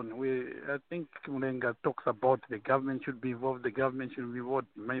person. I think Mulenga talks about the government should be involved, the government should be involved.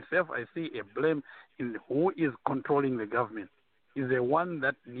 Myself, I see a blame in who is controlling the government. Is the one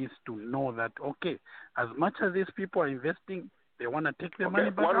that needs to know that, okay, as much as these people are investing, they want to take their money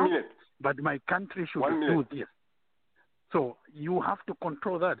back out, but my country should do this. So you have to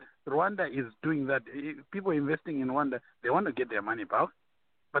control that. Rwanda is doing that. People investing in Rwanda, they want to get their money back.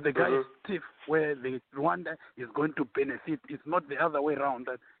 But the guy is stiff where Rwanda is going to benefit. It's not the other way around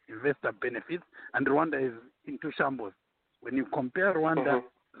that investor benefits and Rwanda is into shambles. When you compare Rwanda,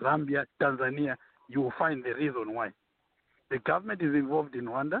 Zambia, Tanzania, you will find the reason why. The government is involved in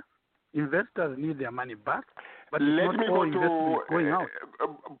Rwanda. Investors need their money back. But let me go to going out.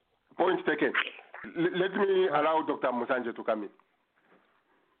 Point taken. Let me allow Dr. Musanje to come in.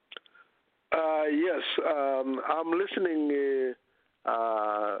 Yes, I'm listening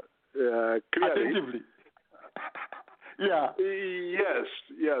clearly. Attentively. Yeah.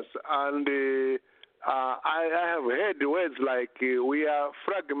 Yes, and I have heard words like we are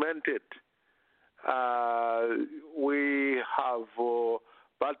fragmented. We have,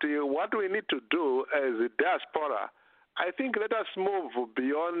 but what we need to do as a diaspora, I think let us move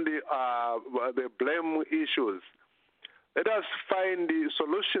beyond the blame issues. Let us find the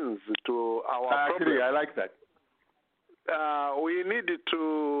solutions to our problems. I like that. We need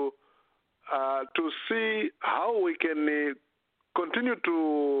to see how we can continue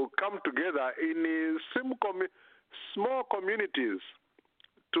to come together in small communities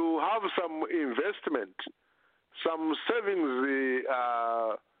to have some investment, some savings,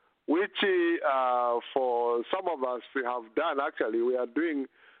 which for some of us we have done. Actually, we are doing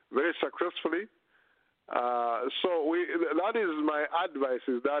very successfully. So that is my advice: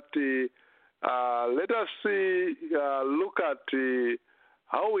 is that let us look at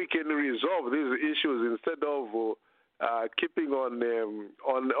how we can resolve these issues instead of keeping on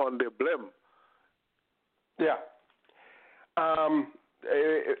the blame. Yeah.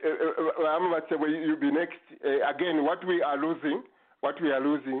 You'll be next. Again, what we are losing,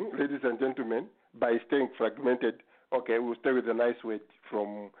 ladies and gentlemen, by staying fragmented. Okay, we'll stay with a nice word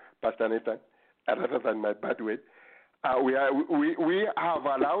from Pastor Nathan, rather than my bad word. We have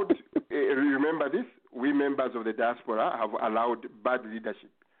allowed. Remember this. We members of the diaspora have allowed bad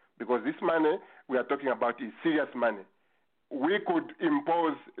leadership because this money we are talking about is serious money. We could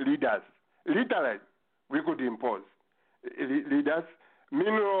impose leaders. Literally, we could impose leaders.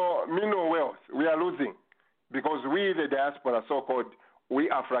 Mineral wealth we are losing because we, the diaspora, so-called, we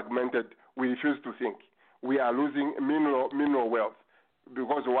are fragmented. We refuse to think. We are losing mineral wealth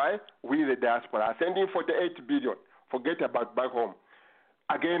because why? We, the diaspora, are sending 48 billion. Forget about back home.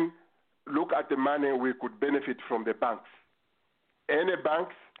 Again, look at the money we could benefit from the banks. Any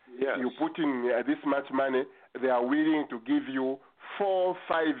banks, you put in this much money, they are willing to give you 4-5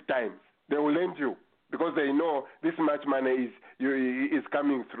 times. They will lend you because they know this much money is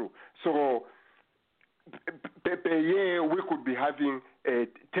coming through. So per year we could be having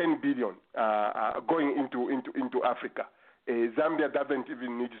 10 billion going into Africa. Zambia doesn't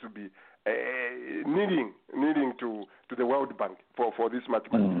even need to be needing to the World Bank for this much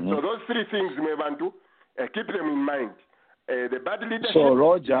money. Mm-hmm. So those 3 things, Mevantu, keep them in mind. The bad leadership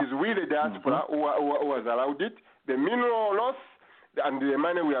is we, the diaspora, who has allowed it. The mineral loss and the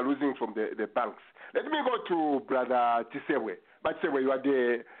money we are losing from the banks. Let me go to Brother Tisewe. But Tisewe, you had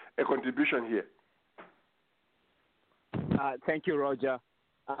a contribution here. Thank you, Roger.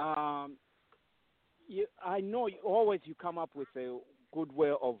 I know always you come up with a good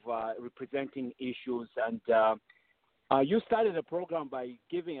way of representing issues, and you started the program by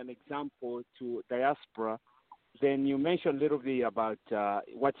giving an example to diaspora. Then you mentioned a little bit about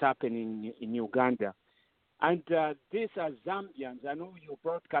what's happening in Uganda. And these are Zambians. I know you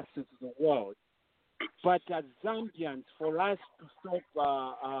broadcast it to the world. But as Zambians, for us to stop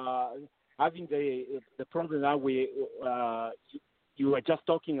having the problem that you were just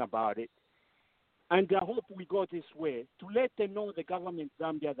talking about it, and I hope we go this way, to let them know, the government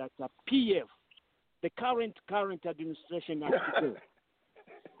Zambia, that PF, the current administration has to go.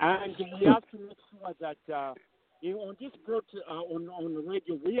 And we have to make sure that on this on the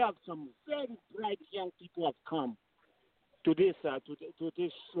radio, we have some very bright young people have come to this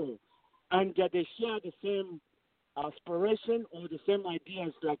show, and they share the same aspiration or the same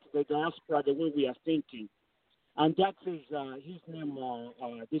ideas like the diaspora, the way we are thinking. And that is his name,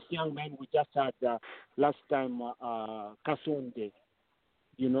 this young man we just had last time, Kasonde,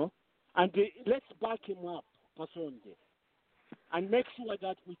 you know. And let's back him up, Kasonde, and make sure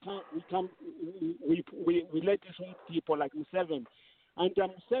that we let these old people like Museveni. And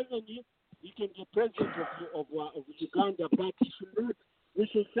Museveni, he can be president of Uganda, but we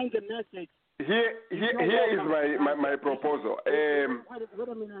should send a message. Here is my proposal. Wait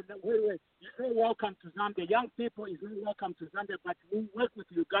a minute. Wait. He's not welcome to Zambia. Young people is not welcome to Zambia, but we work with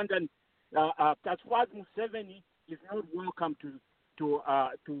Ugandan. As far as Museveni is not welcome to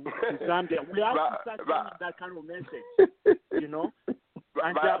Zambia. We have to start sending that kind of message, you know.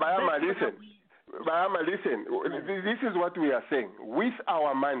 Bayama, listen. This is what we are saying. With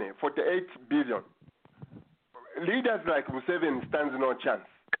our money, 48 billion, leaders like Museveni stands no chance.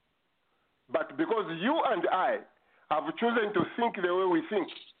 But because you and I have chosen to think the way we think,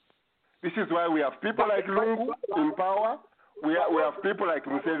 this is why we have people like Lungu in power. We have people like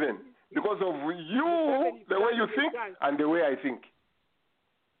Museveni. Because of you, the way you think, and the way I think.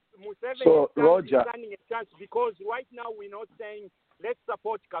 Museveni is standing a chance because right now we're not saying let's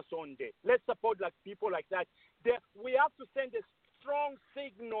support Kasonde. Let's support like people like that. We have to send a strong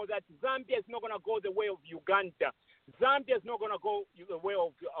signal that Zambia is not going to go the way of Uganda. Zambia is not going to go the way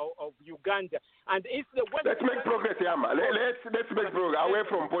of Uganda. And if the West let's make progress, Yama. Let's make progress away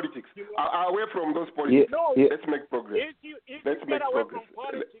from politics, away from those politics. Let's make progress. If you get away from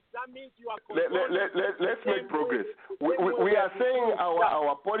politics, that means you are. Let's make progress. We are saying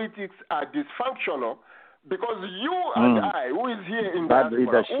our politics are dysfunctional because you and I, who is here in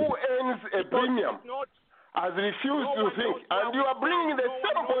diaspora, who earns a premium, has refused to think, and you are bringing the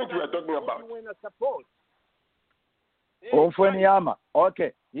same point we are talking about. Ofwenyama.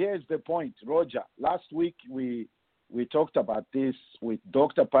 Okay, here's the point, Roger. Last week we talked about this with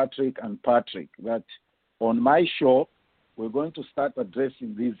Dr. Patrick and Patrick, that on my show we're going to start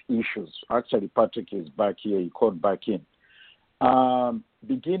addressing these issues. Actually, Patrick is back here. He called back in.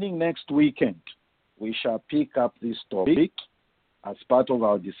 Beginning next weekend, we shall pick up this topic as part of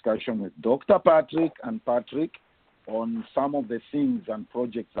our discussion with Dr. Patrick and Patrick on some of the things and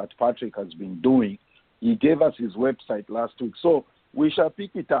projects that Patrick has been doing. He gave us his website last week. So we shall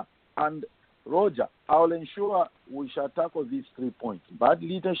pick it up. And Roger, I'll ensure we shall tackle these 3 points: bad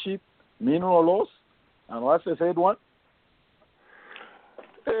leadership, mineral loss, and what's the third one?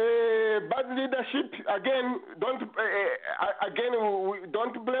 Bad leadership, again, don't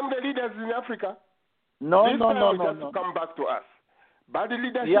blame the leaders in Africa. No. Come back to us. Bad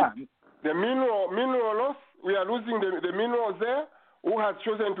leadership, the mineral loss, we are losing the minerals there. Who has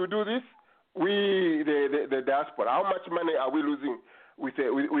chosen to do this? We, the diaspora. How much money are we losing with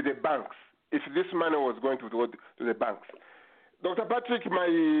the banks if this money was going to go to the banks? Dr. Patrick,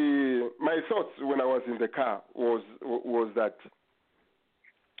 my thoughts when I was in the car was that,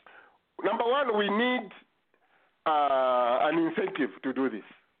 number one, we need an incentive to do this.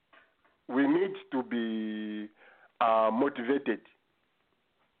 We need to be motivated.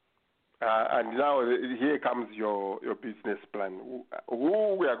 And now here comes your business plan.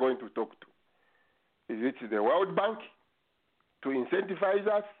 Who we are going to talk to? Is it the World Bank to incentivize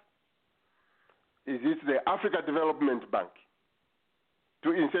us? Is it the Africa Development Bank to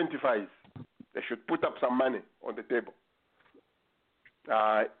incentivize? They should put up some money on the table.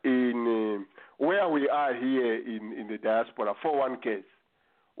 In where we are here in the diaspora, 401ks,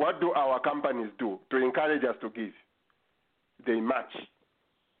 what do our companies do to encourage us to give? They match.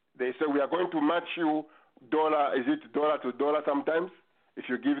 They say, we are going to match you dollar to dollar sometimes if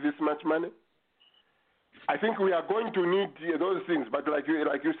you give this much money. I think we are going to need those things. But like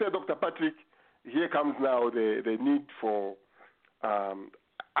you said, Dr. Patrick, here comes now the need for,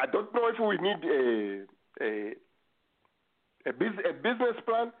 I don't know if we need a business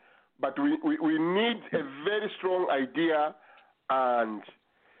plan, but we need a very strong idea, and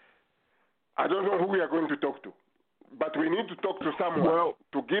I don't know who we are going to talk to. But we need to talk to someone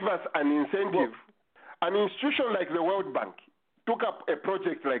to give us an incentive. An institution like the World Bank took up a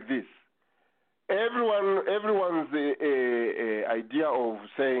project like this. Everyone's idea of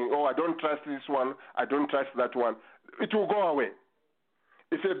saying, oh, I don't trust this one, I don't trust that one, it will go away.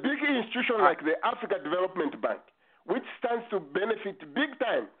 If a big institution like the Africa Development Bank, which stands to benefit big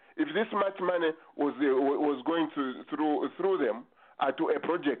time, if this much money was going through them to a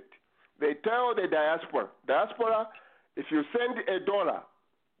project, they tell the diaspora, if you send $1,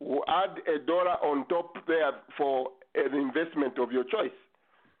 we'll add $1 on top there for an investment of your choice.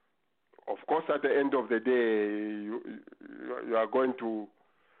 Of course, at the end of the day, you are going to.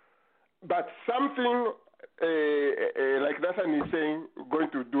 But something like Nathan is saying, going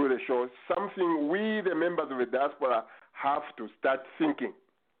to do the show, something we, the members of the diaspora, have to start thinking.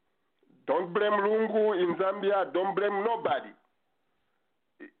 Don't blame Lungu in Zambia. Don't blame nobody.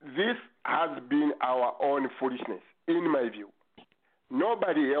 This has been our own foolishness, in my view.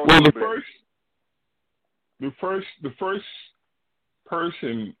 Nobody else. Well, the first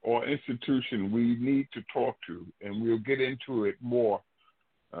person or institution we need to talk to, and we'll get into it more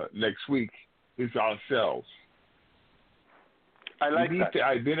next week, is ourselves. I like we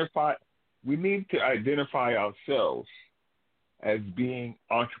need to identify ourselves as being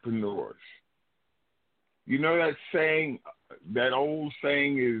entrepreneurs. You know that saying, that old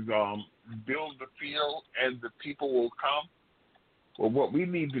saying is build the field and the people will come? Well, what we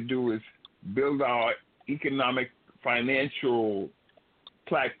need to do is build our economic, financial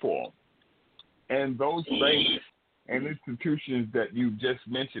platform. And those banks and institutions that you just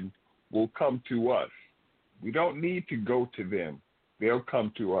mentioned will come to us. We don't need to go to them. They'll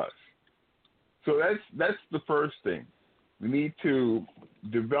come to us. So that's the first thing. We need to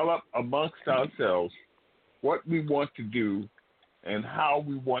develop amongst ourselves what we want to do and how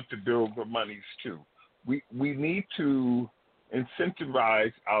we want to build the monies too. We need to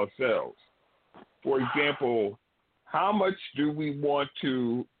incentivize ourselves. For example, how much do we want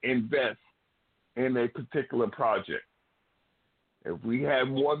to invest in a particular project? If we have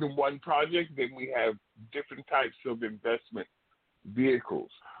more than one project, then we have different types of investment vehicles.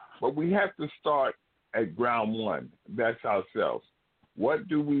 But we have to start at ground one. That's ourselves. What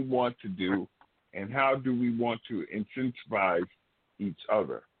do we want to do, and how do we want to incentivize each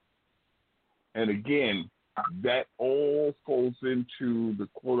other? And again, that all falls into the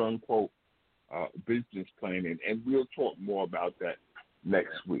quote-unquote business planning, and we'll talk more about that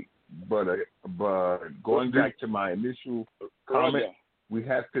next week. But going back to my initial comment, Roger, we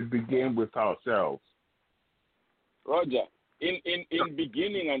have to begin with ourselves. Roger, in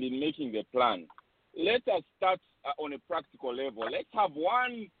beginning and in making the plan, let us start on a practical level. Let's have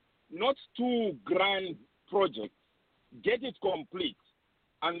one, not two grand projects. Get it complete,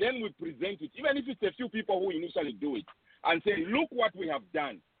 and then we present it, even if it's a few people who initially do it, and say, look what we have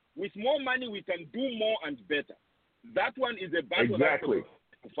done. With more money, we can do more and better. That one is a battle exactly.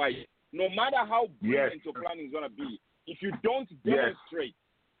 to fight. No matter how brilliant your planning is going to be, if you don't demonstrate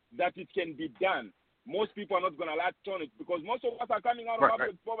that it can be done, most people are not going to latch on it, because most of us are coming out of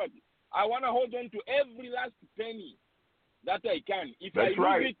absolute poverty. I want to hold on to every last penny that I can. If I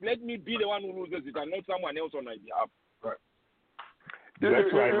lose it, let me be the one who loses it and not someone else on my behalf. Right.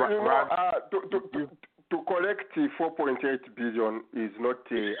 That's right. To collect 4.8 billion is not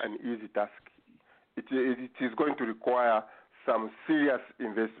an easy task. It is going to require some serious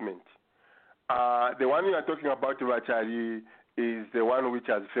investment. The one you are talking about, Rachari, is the one which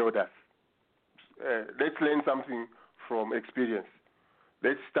has failed us. Let's learn something from experience.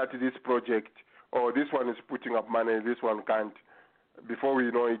 Let's start this project. Oh, this one is putting up money, this one can't. Before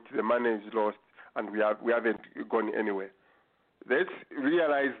we know it, the money is lost, and we haven't gone anywhere. Let's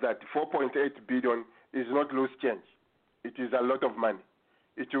realize that 4.8 billion is not loose change. It is a lot of money.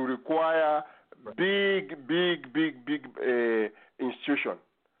 It will require big institution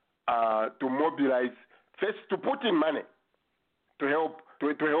to mobilize, first to put in money to help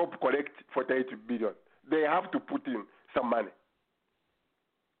collect 48 billion. They have to put in some money.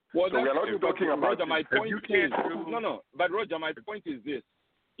 Well, so we are not talking about. Roger, my point is no. But Roger, my point is this: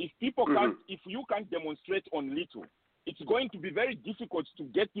 if people can't, if you can't demonstrate on little, it's going to be very difficult to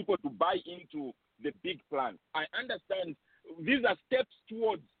get people to buy into the big plan. I understand these are steps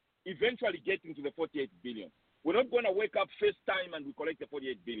towards eventually getting to the 48 billion. We're not going to wake up first time and we collect the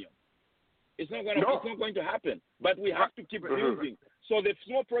 48 billion. It's not going to happen. But we have to keep building. So the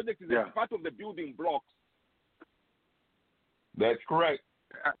small project is a part of the building blocks. That's correct.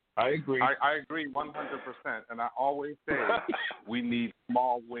 I agree. I agree 100%. And I always say we need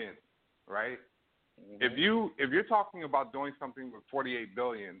small wins, right? If you're talking about doing something with 48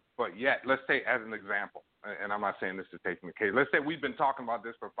 billion, but yet, let's say as an example, and I'm not saying this is taking the case, let's say we've been talking about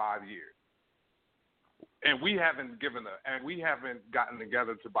this for 5 years, and we haven't gotten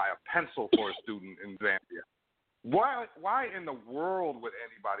together to buy a pencil for a student in Zambia. Why in the world would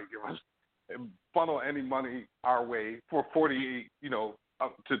anybody give us funnel any money our way for 48,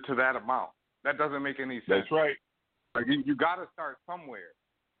 up to that amount? That doesn't make any sense. That's right. Like you got to start somewhere.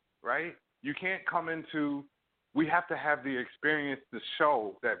 right? You can't come into. We have to have the experience to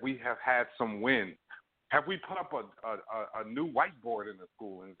show that we have had some wins. Have we put up a new whiteboard in the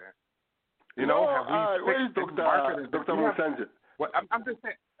school in there? You know, have we where is Dr. Musanje? Well, I'm just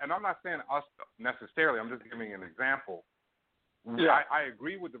saying, and I'm not saying us necessarily. I'm just giving an example. Yeah. I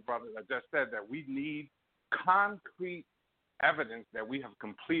agree with the brother that just said that we need concrete evidence that we have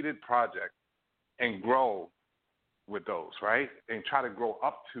completed projects and grow with those, right? And try to grow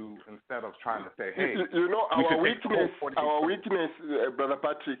up to instead of trying to say, hey, you know, our weakness, Brother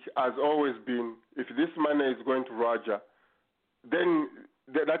Patrick, has always been if this money is going to Roger, then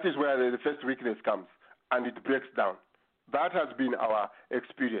that is where the first weakness comes and it breaks down. That has been our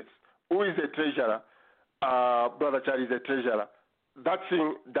experience. Who is a treasurer? Brother Charlie is a treasurer. That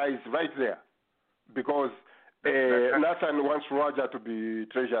thing dies right there because Nathan wants Roger to be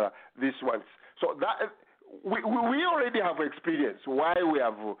treasurer. This once. So that we already have experience why we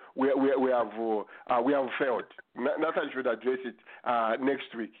have failed. Nathan should address it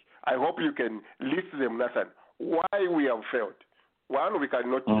next week. I hope you can list them, Nathan. Why we have failed. One, we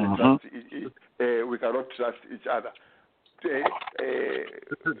cannot trust we cannot trust each other.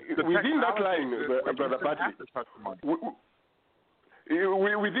 Within that line, Brother Patrick,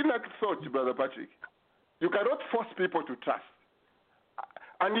 within that thought, Brother Patrick, you cannot force people to trust.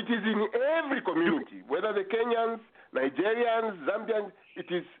 And it is in every community, whether the Kenyans, Nigerians, Zambians,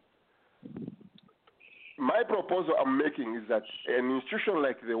 it is. My proposal I'm making is that an institution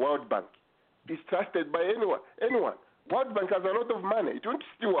like the World Bank is trusted by anyone. World Bank has a lot of money. It won't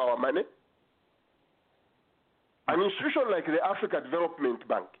steal our money. An institution like the Africa Development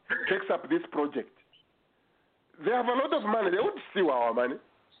Bank takes up this project. They have a lot of money. They won't steal our money.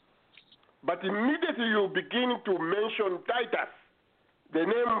 But immediately you begin to mention Titus, the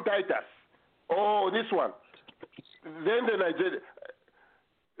name Titus, this one. Then the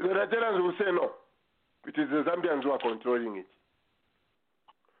Nigerians will say no. It is the Zambians who are controlling it.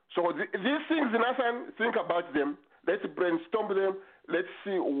 So these things, Nathan, think about them. Let's brainstorm them. Let's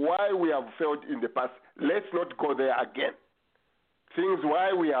see why we have failed in the past. Let's not go there again. Things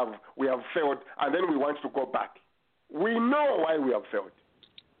why we have failed, and then we want to go back. We know why we have failed,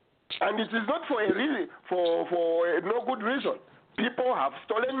 and it is not for no good reason. People have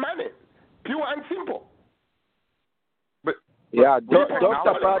stolen money, pure and simple. But Dr.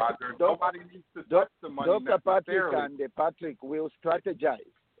 Patrick and Patrick will strategize.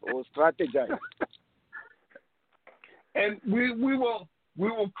 And we will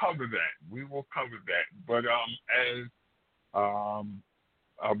cover that. We will cover that. But as our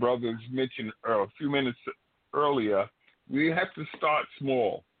brothers mentioned a few minutes earlier, we have to start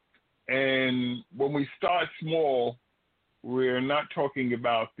small. And when we start small, we're not talking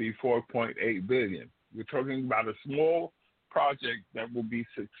about the 4.8 billion. We're talking about a small project that will be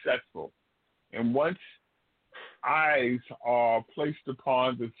successful. And once eyes are placed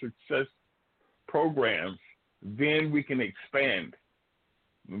upon the success programs, then we can expand.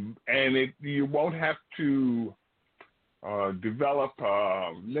 And you won't have to develop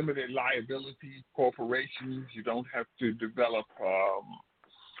limited liability corporations. You don't have to develop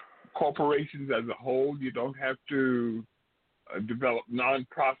corporations as a whole. You don't have to develop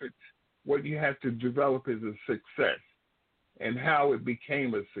nonprofits. What you have to develop is a success and how it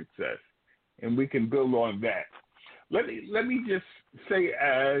became a success. And we can build on that. Let me just say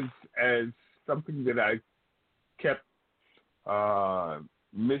as something that I kept not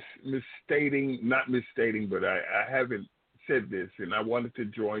misstating, but I haven't said this, and I wanted to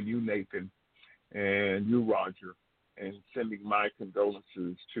join you, Nathan, and you, Roger, in sending my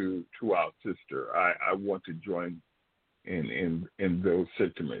condolences to our sister. I want to join in those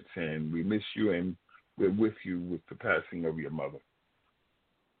sentiments, and we miss you, and we're with you with the passing of your mother.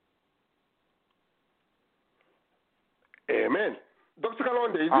 Amen. Dr.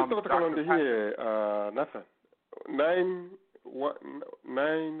 Kalonde, is this Dr. Kalonde here, Nathan?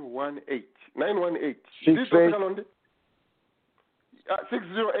 918. 918. Is this Dr. Kalonde?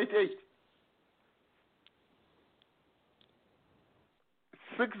 6088.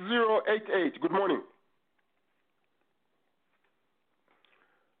 6088. Good morning.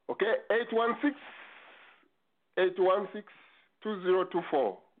 Okay,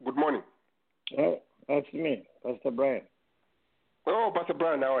 816-2024. Good morning. Oh, that's me, Pastor Brian. Oh, Pastor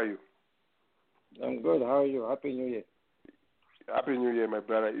Brian, how are you? I'm good. How are you? Happy New Year. Happy New Year, my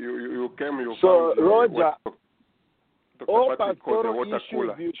brother. You came. So, Roger, all pastoral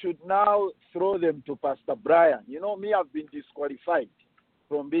issues, you should now throw them to Pastor Brian. You know, me, I've been disqualified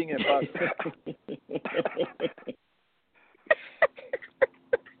from being a pastor.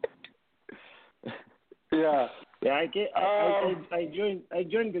 Yeah. Yeah, I joined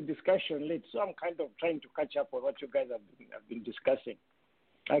the discussion late, so I'm kind of trying to catch up on what you guys have been discussing.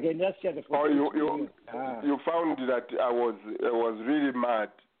 I can just hear the. Oh, you found that I was really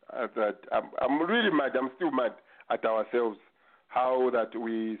mad at that. I'm really mad. I'm still mad at ourselves. How that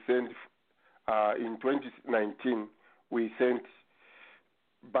we sent in 2019 we sent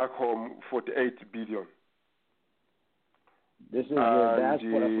back home 48 billion. This is the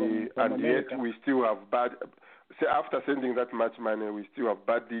diaspora from and America. yet we still have bad. So after sending that much money, we still have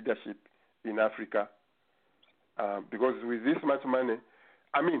bad leadership in Africa. Because with this much money,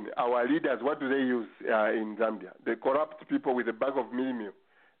 I mean, our leaders, what do they use in Zambia? They corrupt people with a bag of meal meal.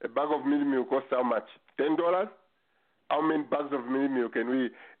 A bag of meal meal costs how much? $10? How many bags of meal meal can we,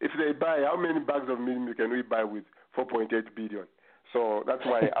 if they buy, how many bags of meal meal can we buy with 4.8 billion? So that's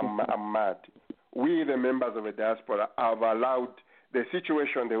why I'm mad. We, the members of the diaspora, have allowed the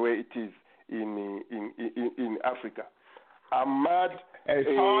situation the way it is in Africa. I'm mad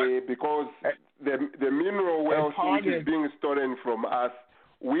because the mineral wealth which is being stolen from us,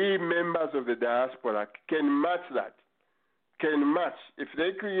 we members of the diaspora can match that. Can match. If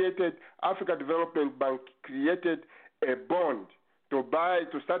they created, Africa Development Bank created a bond to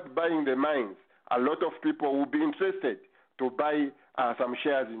start buying the mines, a lot of people will be interested to buy some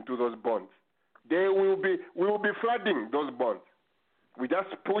shares into those bonds. We will be flooding those bonds. We just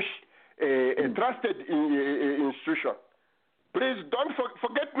push a trusted institution. Please don't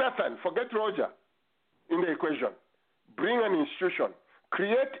forget Nathan, forget Roger in the equation. Bring an institution.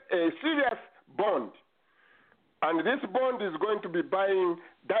 Create a serious bond. And this bond is going to be buying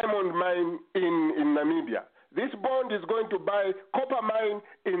diamond mine in Namibia. This bond is going to buy copper mine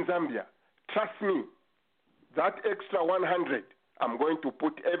in Zambia. Trust me, that extra 100 I'm going to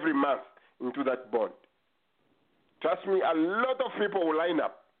put every month into that bond. Trust me, a lot of people will line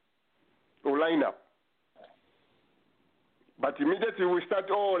up. But immediately we start,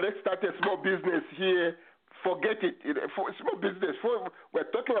 let's start a small business here. Forget it. Small business,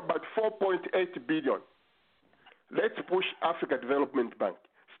 we're talking about 4.8 billion. Let's push Africa Development Bank.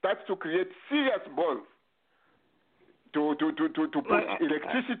 Start to create serious bonds to put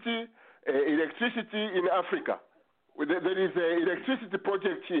electricity in Africa. There is an electricity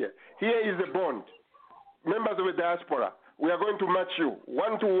project here. Here is a bond. Members of the diaspora, we are going to match you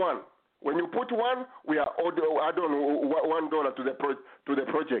 1-to-1. When you put one, we are add on $1 to the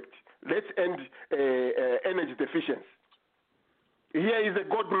project. Let's end energy deficiency. Here is a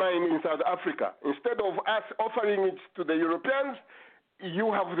gold mine in South Africa. Instead of us offering it to the Europeans,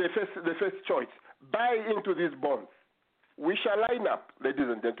 you have the first choice. Buy into these bonds. We shall line up, ladies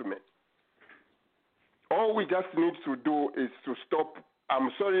and gentlemen. All we just need to do is to stop,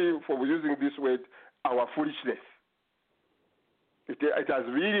 I'm sorry for using this word, our foolishness. It has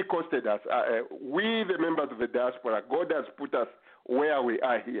really costed us. We, the members of the diaspora, God has put us where we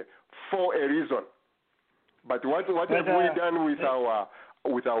are here for a reason. But what have we done with our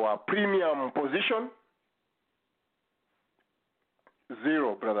premium position?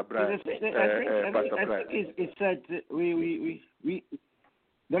 Zero, Brother Brian. I think it's that we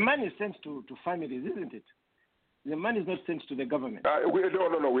the money is sent to families, isn't it? The money is not sent to the government. No. We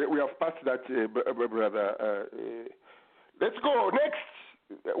have passed that, brother. Let's go next.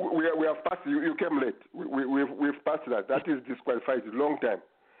 We have passed. You came late. We've passed that. That is disqualified. Long time.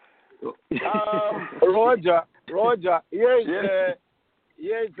 Roger, here is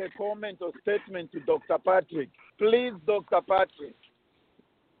a comment or statement to Dr. Patrick. Please, Dr. Patrick,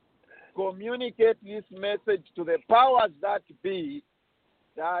 communicate this message to the powers that be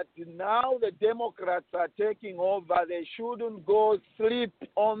that now the Democrats are taking over. They shouldn't go sleep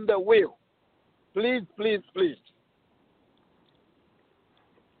on the wheel. Please.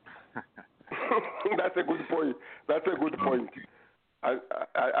 That's a good point.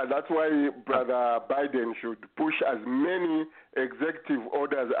 And that's why Brother Biden should push as many executive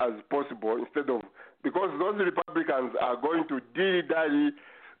orders as possible because those Republicans are going to dilly-dally,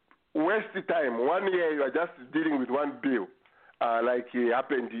 waste time. 1 year you are just dealing with one bill, like it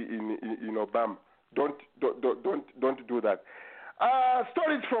happened in Obama. Don't do that.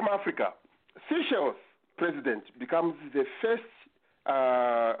 Stories from Africa. Seychelles president becomes the first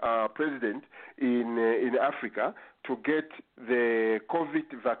president in Africa to get the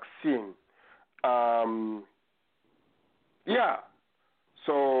COVID vaccine.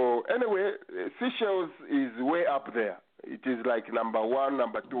 So anyway, Seychelles is way up there. It is like number 1,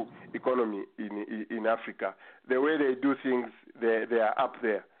 number 2 economy in Africa. The way they do things, they are up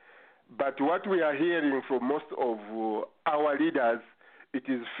there. But what we are hearing from most of our leaders, it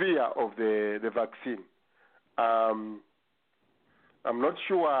is fear of the vaccine. I'm not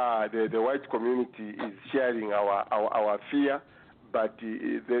sure the white community is sharing our fear, but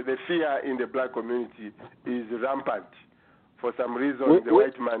the fear in the black community is rampant. For some reason, the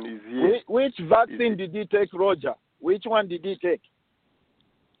white man is here. Which vaccine did he take, Roger? Which one did he take?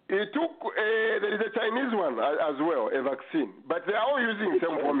 He took, there is a Chinese one as well, a vaccine. But they are all using the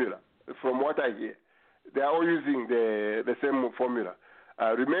same formula, from what I hear. They are all using the same formula.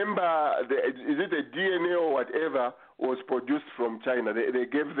 Remember, is it a DNA or whatever was produced from China? They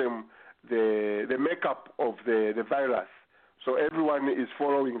gave them the makeup of the virus. So everyone is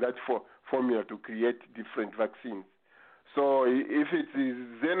following that formula to create different vaccines. So if it is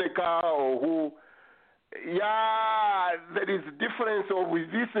Zeneca or who, there is difference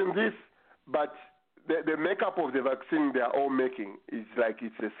with this and this, but the makeup of the vaccine they are all making is like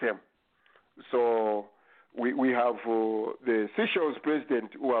it's the same. So we have the Seychelles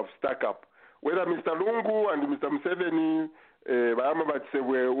president who have stuck up. Whether Mr. Lungu and Mr. Museveni,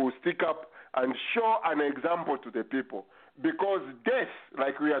 will stick up and show an example to the people. Because death,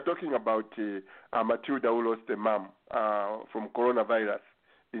 like we are talking about Matilda who lost a mom from coronavirus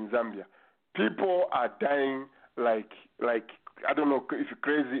in Zambia, people are dying like I don't know if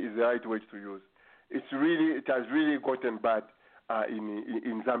crazy is the right word to use. It has really gotten bad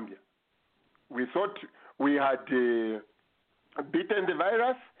in Zambia. We thought we had beaten the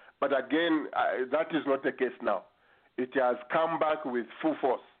virus, but again, that is not the case now. It has come back with full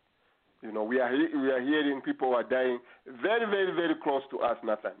force. You know, we are hearing people are dying very, very, very close to us,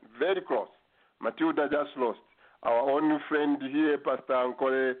 Nathan. Very close. Matilda just lost. Our only friend here, Pastor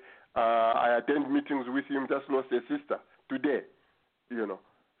Ankole, I attend meetings with him, just lost a sister today. You know.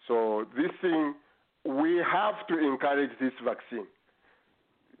 So this thing, we have to encourage this vaccine.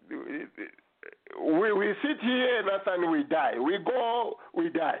 We sit here, Nathan, we die. We go, we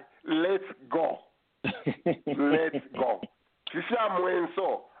die. Let's go. Let's go.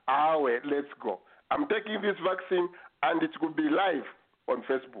 Let's go. I'm taking this vaccine, and it could be live on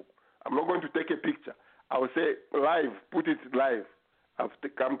Facebook. I'm not going to take a picture. I will say live, put it live. I've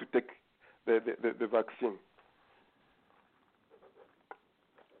come to take the vaccine.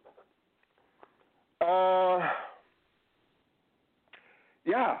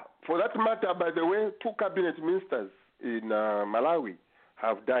 For that matter, by the way, 2 cabinet ministers in Malawi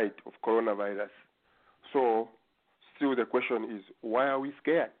have died of coronavirus. So, still the question is, why are we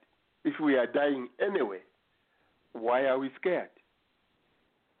scared? If we are dying anyway, why are we scared?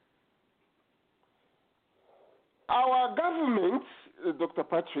 Our government, Dr.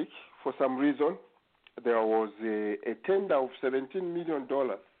 Patrick, for some reason, there was a tender of $17 million.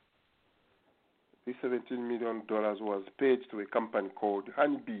 This $17 million was paid to a company called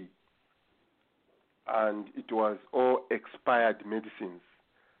Honeybee, and it was all expired medicines.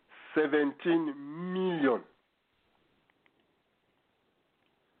 17 million.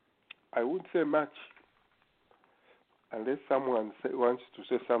 I wouldn't say much, unless someone wants to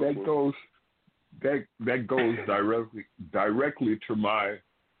say something. That goes directly to my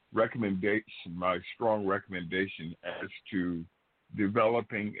recommendation, my strong recommendation as to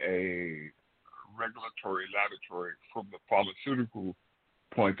developing a regulatory laboratory from the pharmaceutical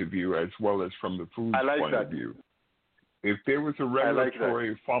point of view as well as from the food point of view. If there was a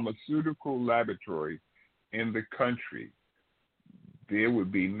regulatory pharmaceutical laboratory in the country, there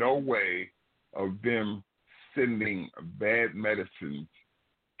would be no way of them sending bad medicines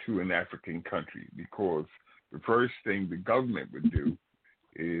to an African country, because the first thing the government would do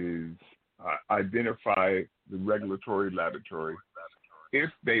is identify the regulatory laboratory, if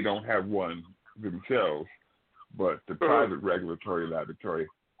they don't have one themselves, but the private regulatory laboratory,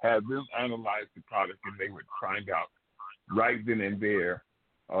 have them analyze the product, and they would find out right then and there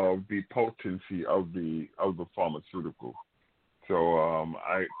of the potency of the pharmaceutical. So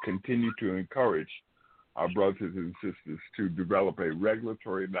I continue to encourage our brothers and sisters to develop a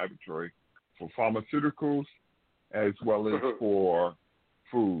regulatory laboratory for pharmaceuticals as well as for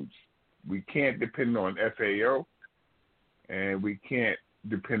foods. We can't depend on FAO, and we can't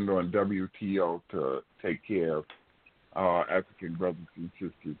depend on WTO to take care of our African brothers and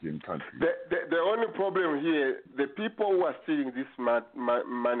sisters in countries. The only problem here, the people who are stealing this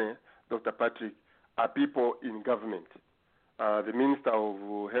money, Dr. Patrick, are people in government. The Minister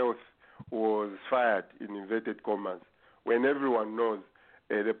of Health was fired, in inverted commas, when everyone knows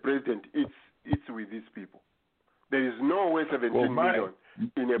the president eats with these people. There is no way 17 million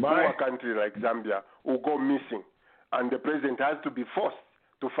in a poor country like Zambia will go missing, and the president has to be forced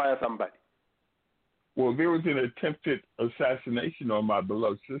to fire somebody. Well, there was an attempted assassination on my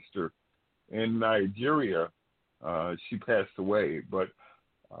beloved sister in Nigeria. She passed away, but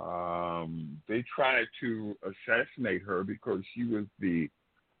They tried to assassinate her because she was the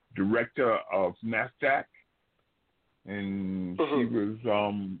director of NAFDAC, and she was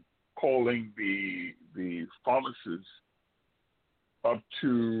calling the pharmacists up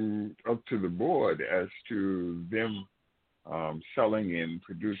to the board as to them selling and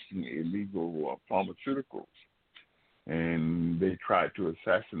producing illegal pharmaceuticals, and they tried to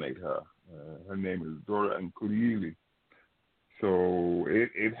assassinate her. Her name is Dora Nkuyili. So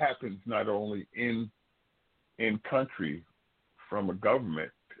it happens not only in country from a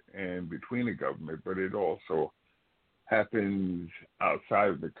government and between a government, but it also happens outside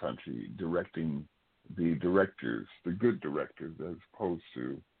of the country, directing the directors, the good directors, as opposed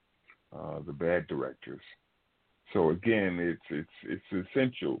to the bad directors. So again, it's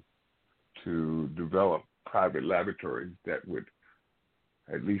essential to develop private laboratories that would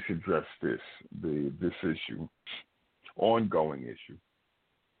at least address this issue, ongoing issue.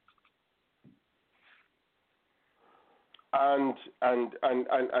 And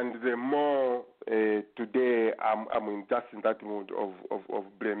the more today I'm in that mood of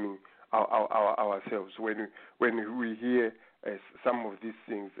blaming ourselves when we hear some of these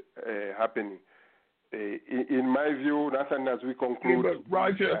things happening. In my view, Nathan, as we conclude, but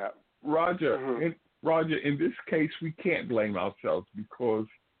Roger, in this case, we can't blame ourselves because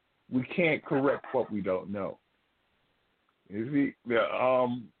we can't correct what we don't know. There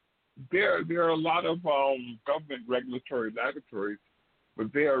are a lot of government regulatory laboratories,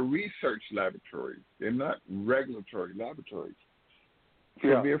 but they are research laboratories. They're not regulatory laboratories.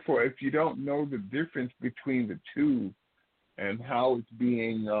 So therefore, if you don't know the difference between the two and how it's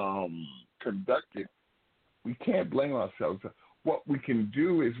being conducted, we can't blame ourselves. What we can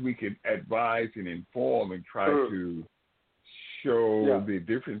do is we can advise and inform and try to show the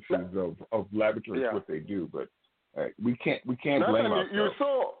differences of laboratories, what they do, but we can't blame ourselves.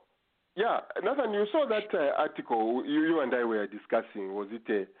 Nathan, you saw that article you and I were discussing. Was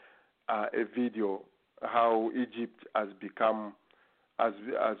it a video how Egypt has become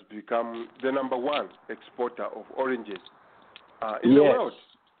the number one exporter of oranges in the world?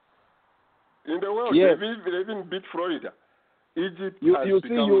 In the world, they even beat Florida. Egypt has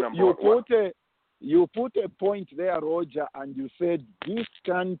become number one. You put a point there, Roger, and you said this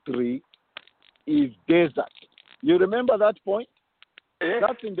country is desert. You remember that point? Yes.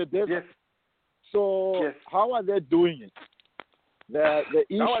 That's in the desert. Yes. So how are they doing it? The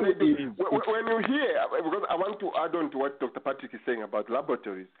issue is... When you hear, because I want to add on to what Dr. Patrick is saying about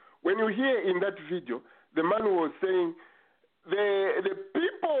laboratories, when you hear in that video, the man was saying the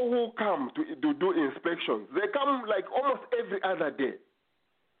people who come to do inspections, they come like almost every other day.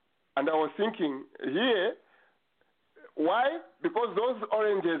 And I was thinking here, why? Because those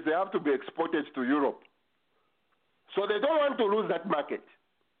oranges, they have to be exported to Europe. So they don't want to lose that market.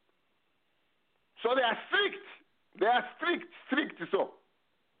 So they are strict. They are strict so.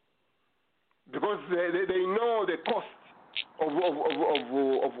 Because they know the cost of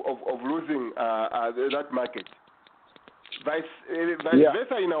losing that market. Vice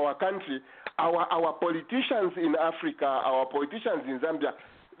versa in our country, our politicians in Africa, our politicians in Zambia,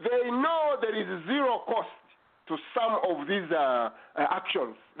 they know there is zero cost to some of these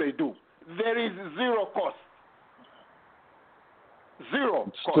actions they do. There is zero cost.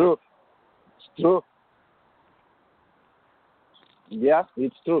 Zero cost. True. It's true. Yeah,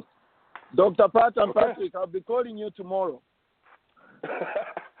 it's true. Dr. Pat and Patrick, I'll be calling you tomorrow.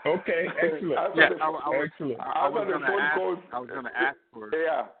 Okay, excellent. Excellent. I was going to ask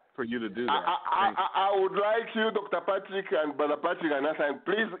for you to do that. I would like you, Dr. Patrick and Brother Patrick and Nathan,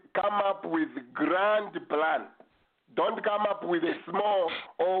 please come up with a grand plan. Don't come up with a small,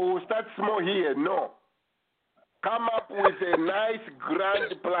 we'll start small here. No. Come up with a nice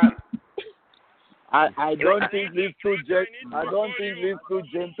grand plan. I don't think these two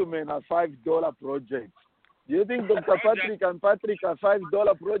gentlemen are $5 projects. Do you think Dr. Patrick and Patrick are $5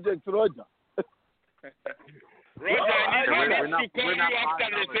 projects, Roger? Roger, I need to call you after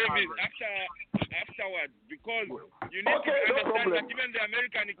the service, afterwards, because you need to understand that even the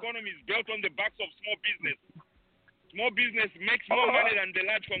American economy is built on the backs of small business. Small business makes more money than the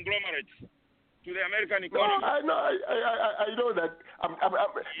large conglomerates to the American economy. No, I know that.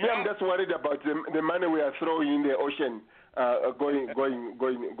 I'm just worried about the money we are throwing in the ocean,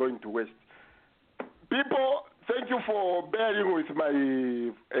 going to waste. People, thank you for bearing with my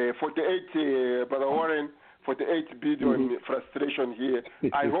 48, Brother Warren, 48 billion frustration here.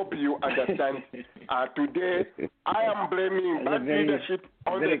 I hope you understand. Today, I am blaming bad leadership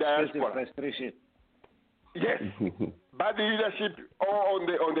on the diaspora. Frustration. Yes, bad leadership on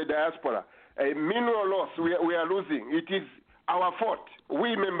the diaspora. Mineral loss, we are losing. It is our fault.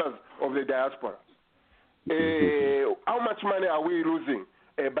 We members of the diaspora. How much money are we losing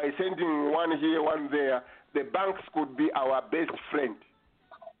by sending one here, one there? The banks could be our best friend.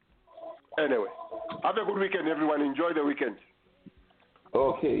 Anyway, have a good weekend, everyone. Enjoy the weekend.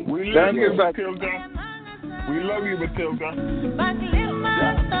 Okay. We love you, Matilda. We love you, Matilda.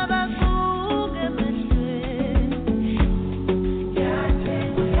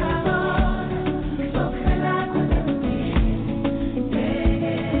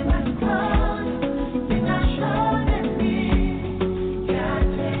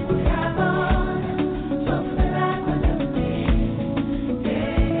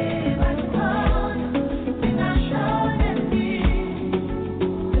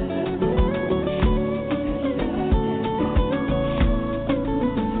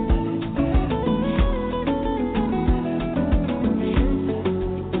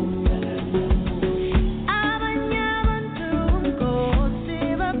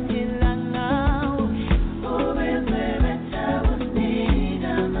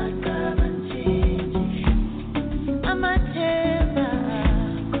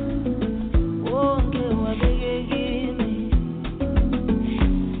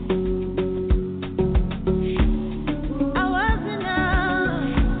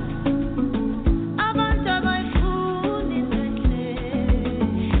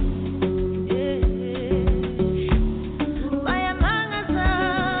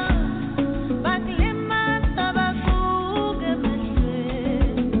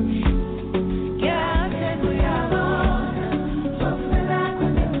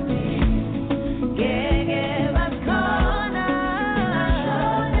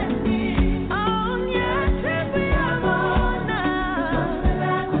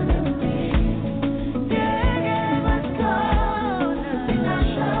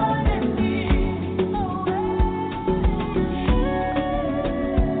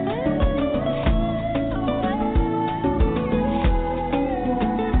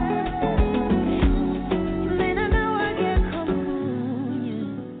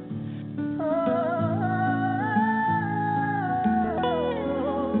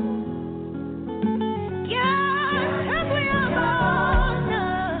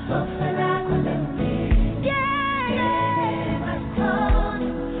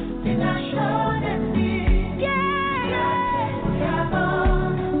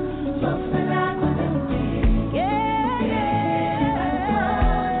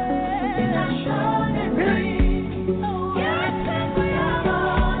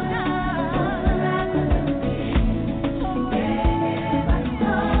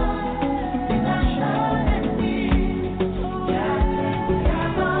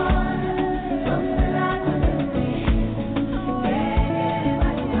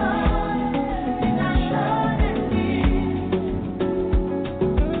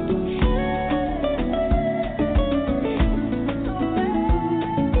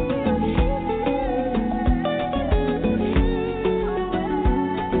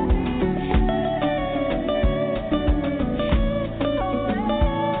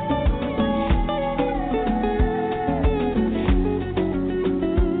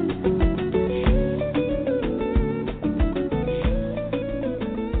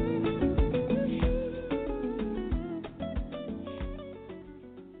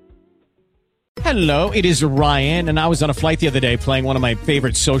 Hello, it is Ryan, and I was on a flight the other day playing one of my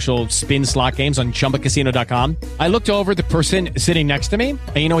favorite social spin slot games on ChumbaCasino.com. I looked over at the person sitting next to me,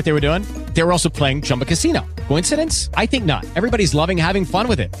 and you know what they were doing? They were also playing Chumba Casino. Coincidence? I think not. Everybody's loving having fun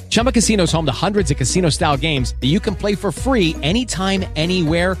with it. Chumba Casino is home to hundreds of casino-style games that you can play for free anytime,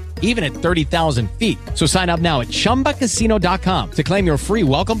 anywhere, even at 30,000 feet. So sign up now at ChumbaCasino.com to claim your free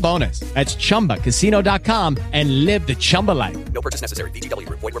welcome bonus. That's ChumbaCasino.com and live the Chumba life. No purchase necessary. VGW.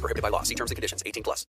 Void where prohibited by law. See terms and conditions. 18+.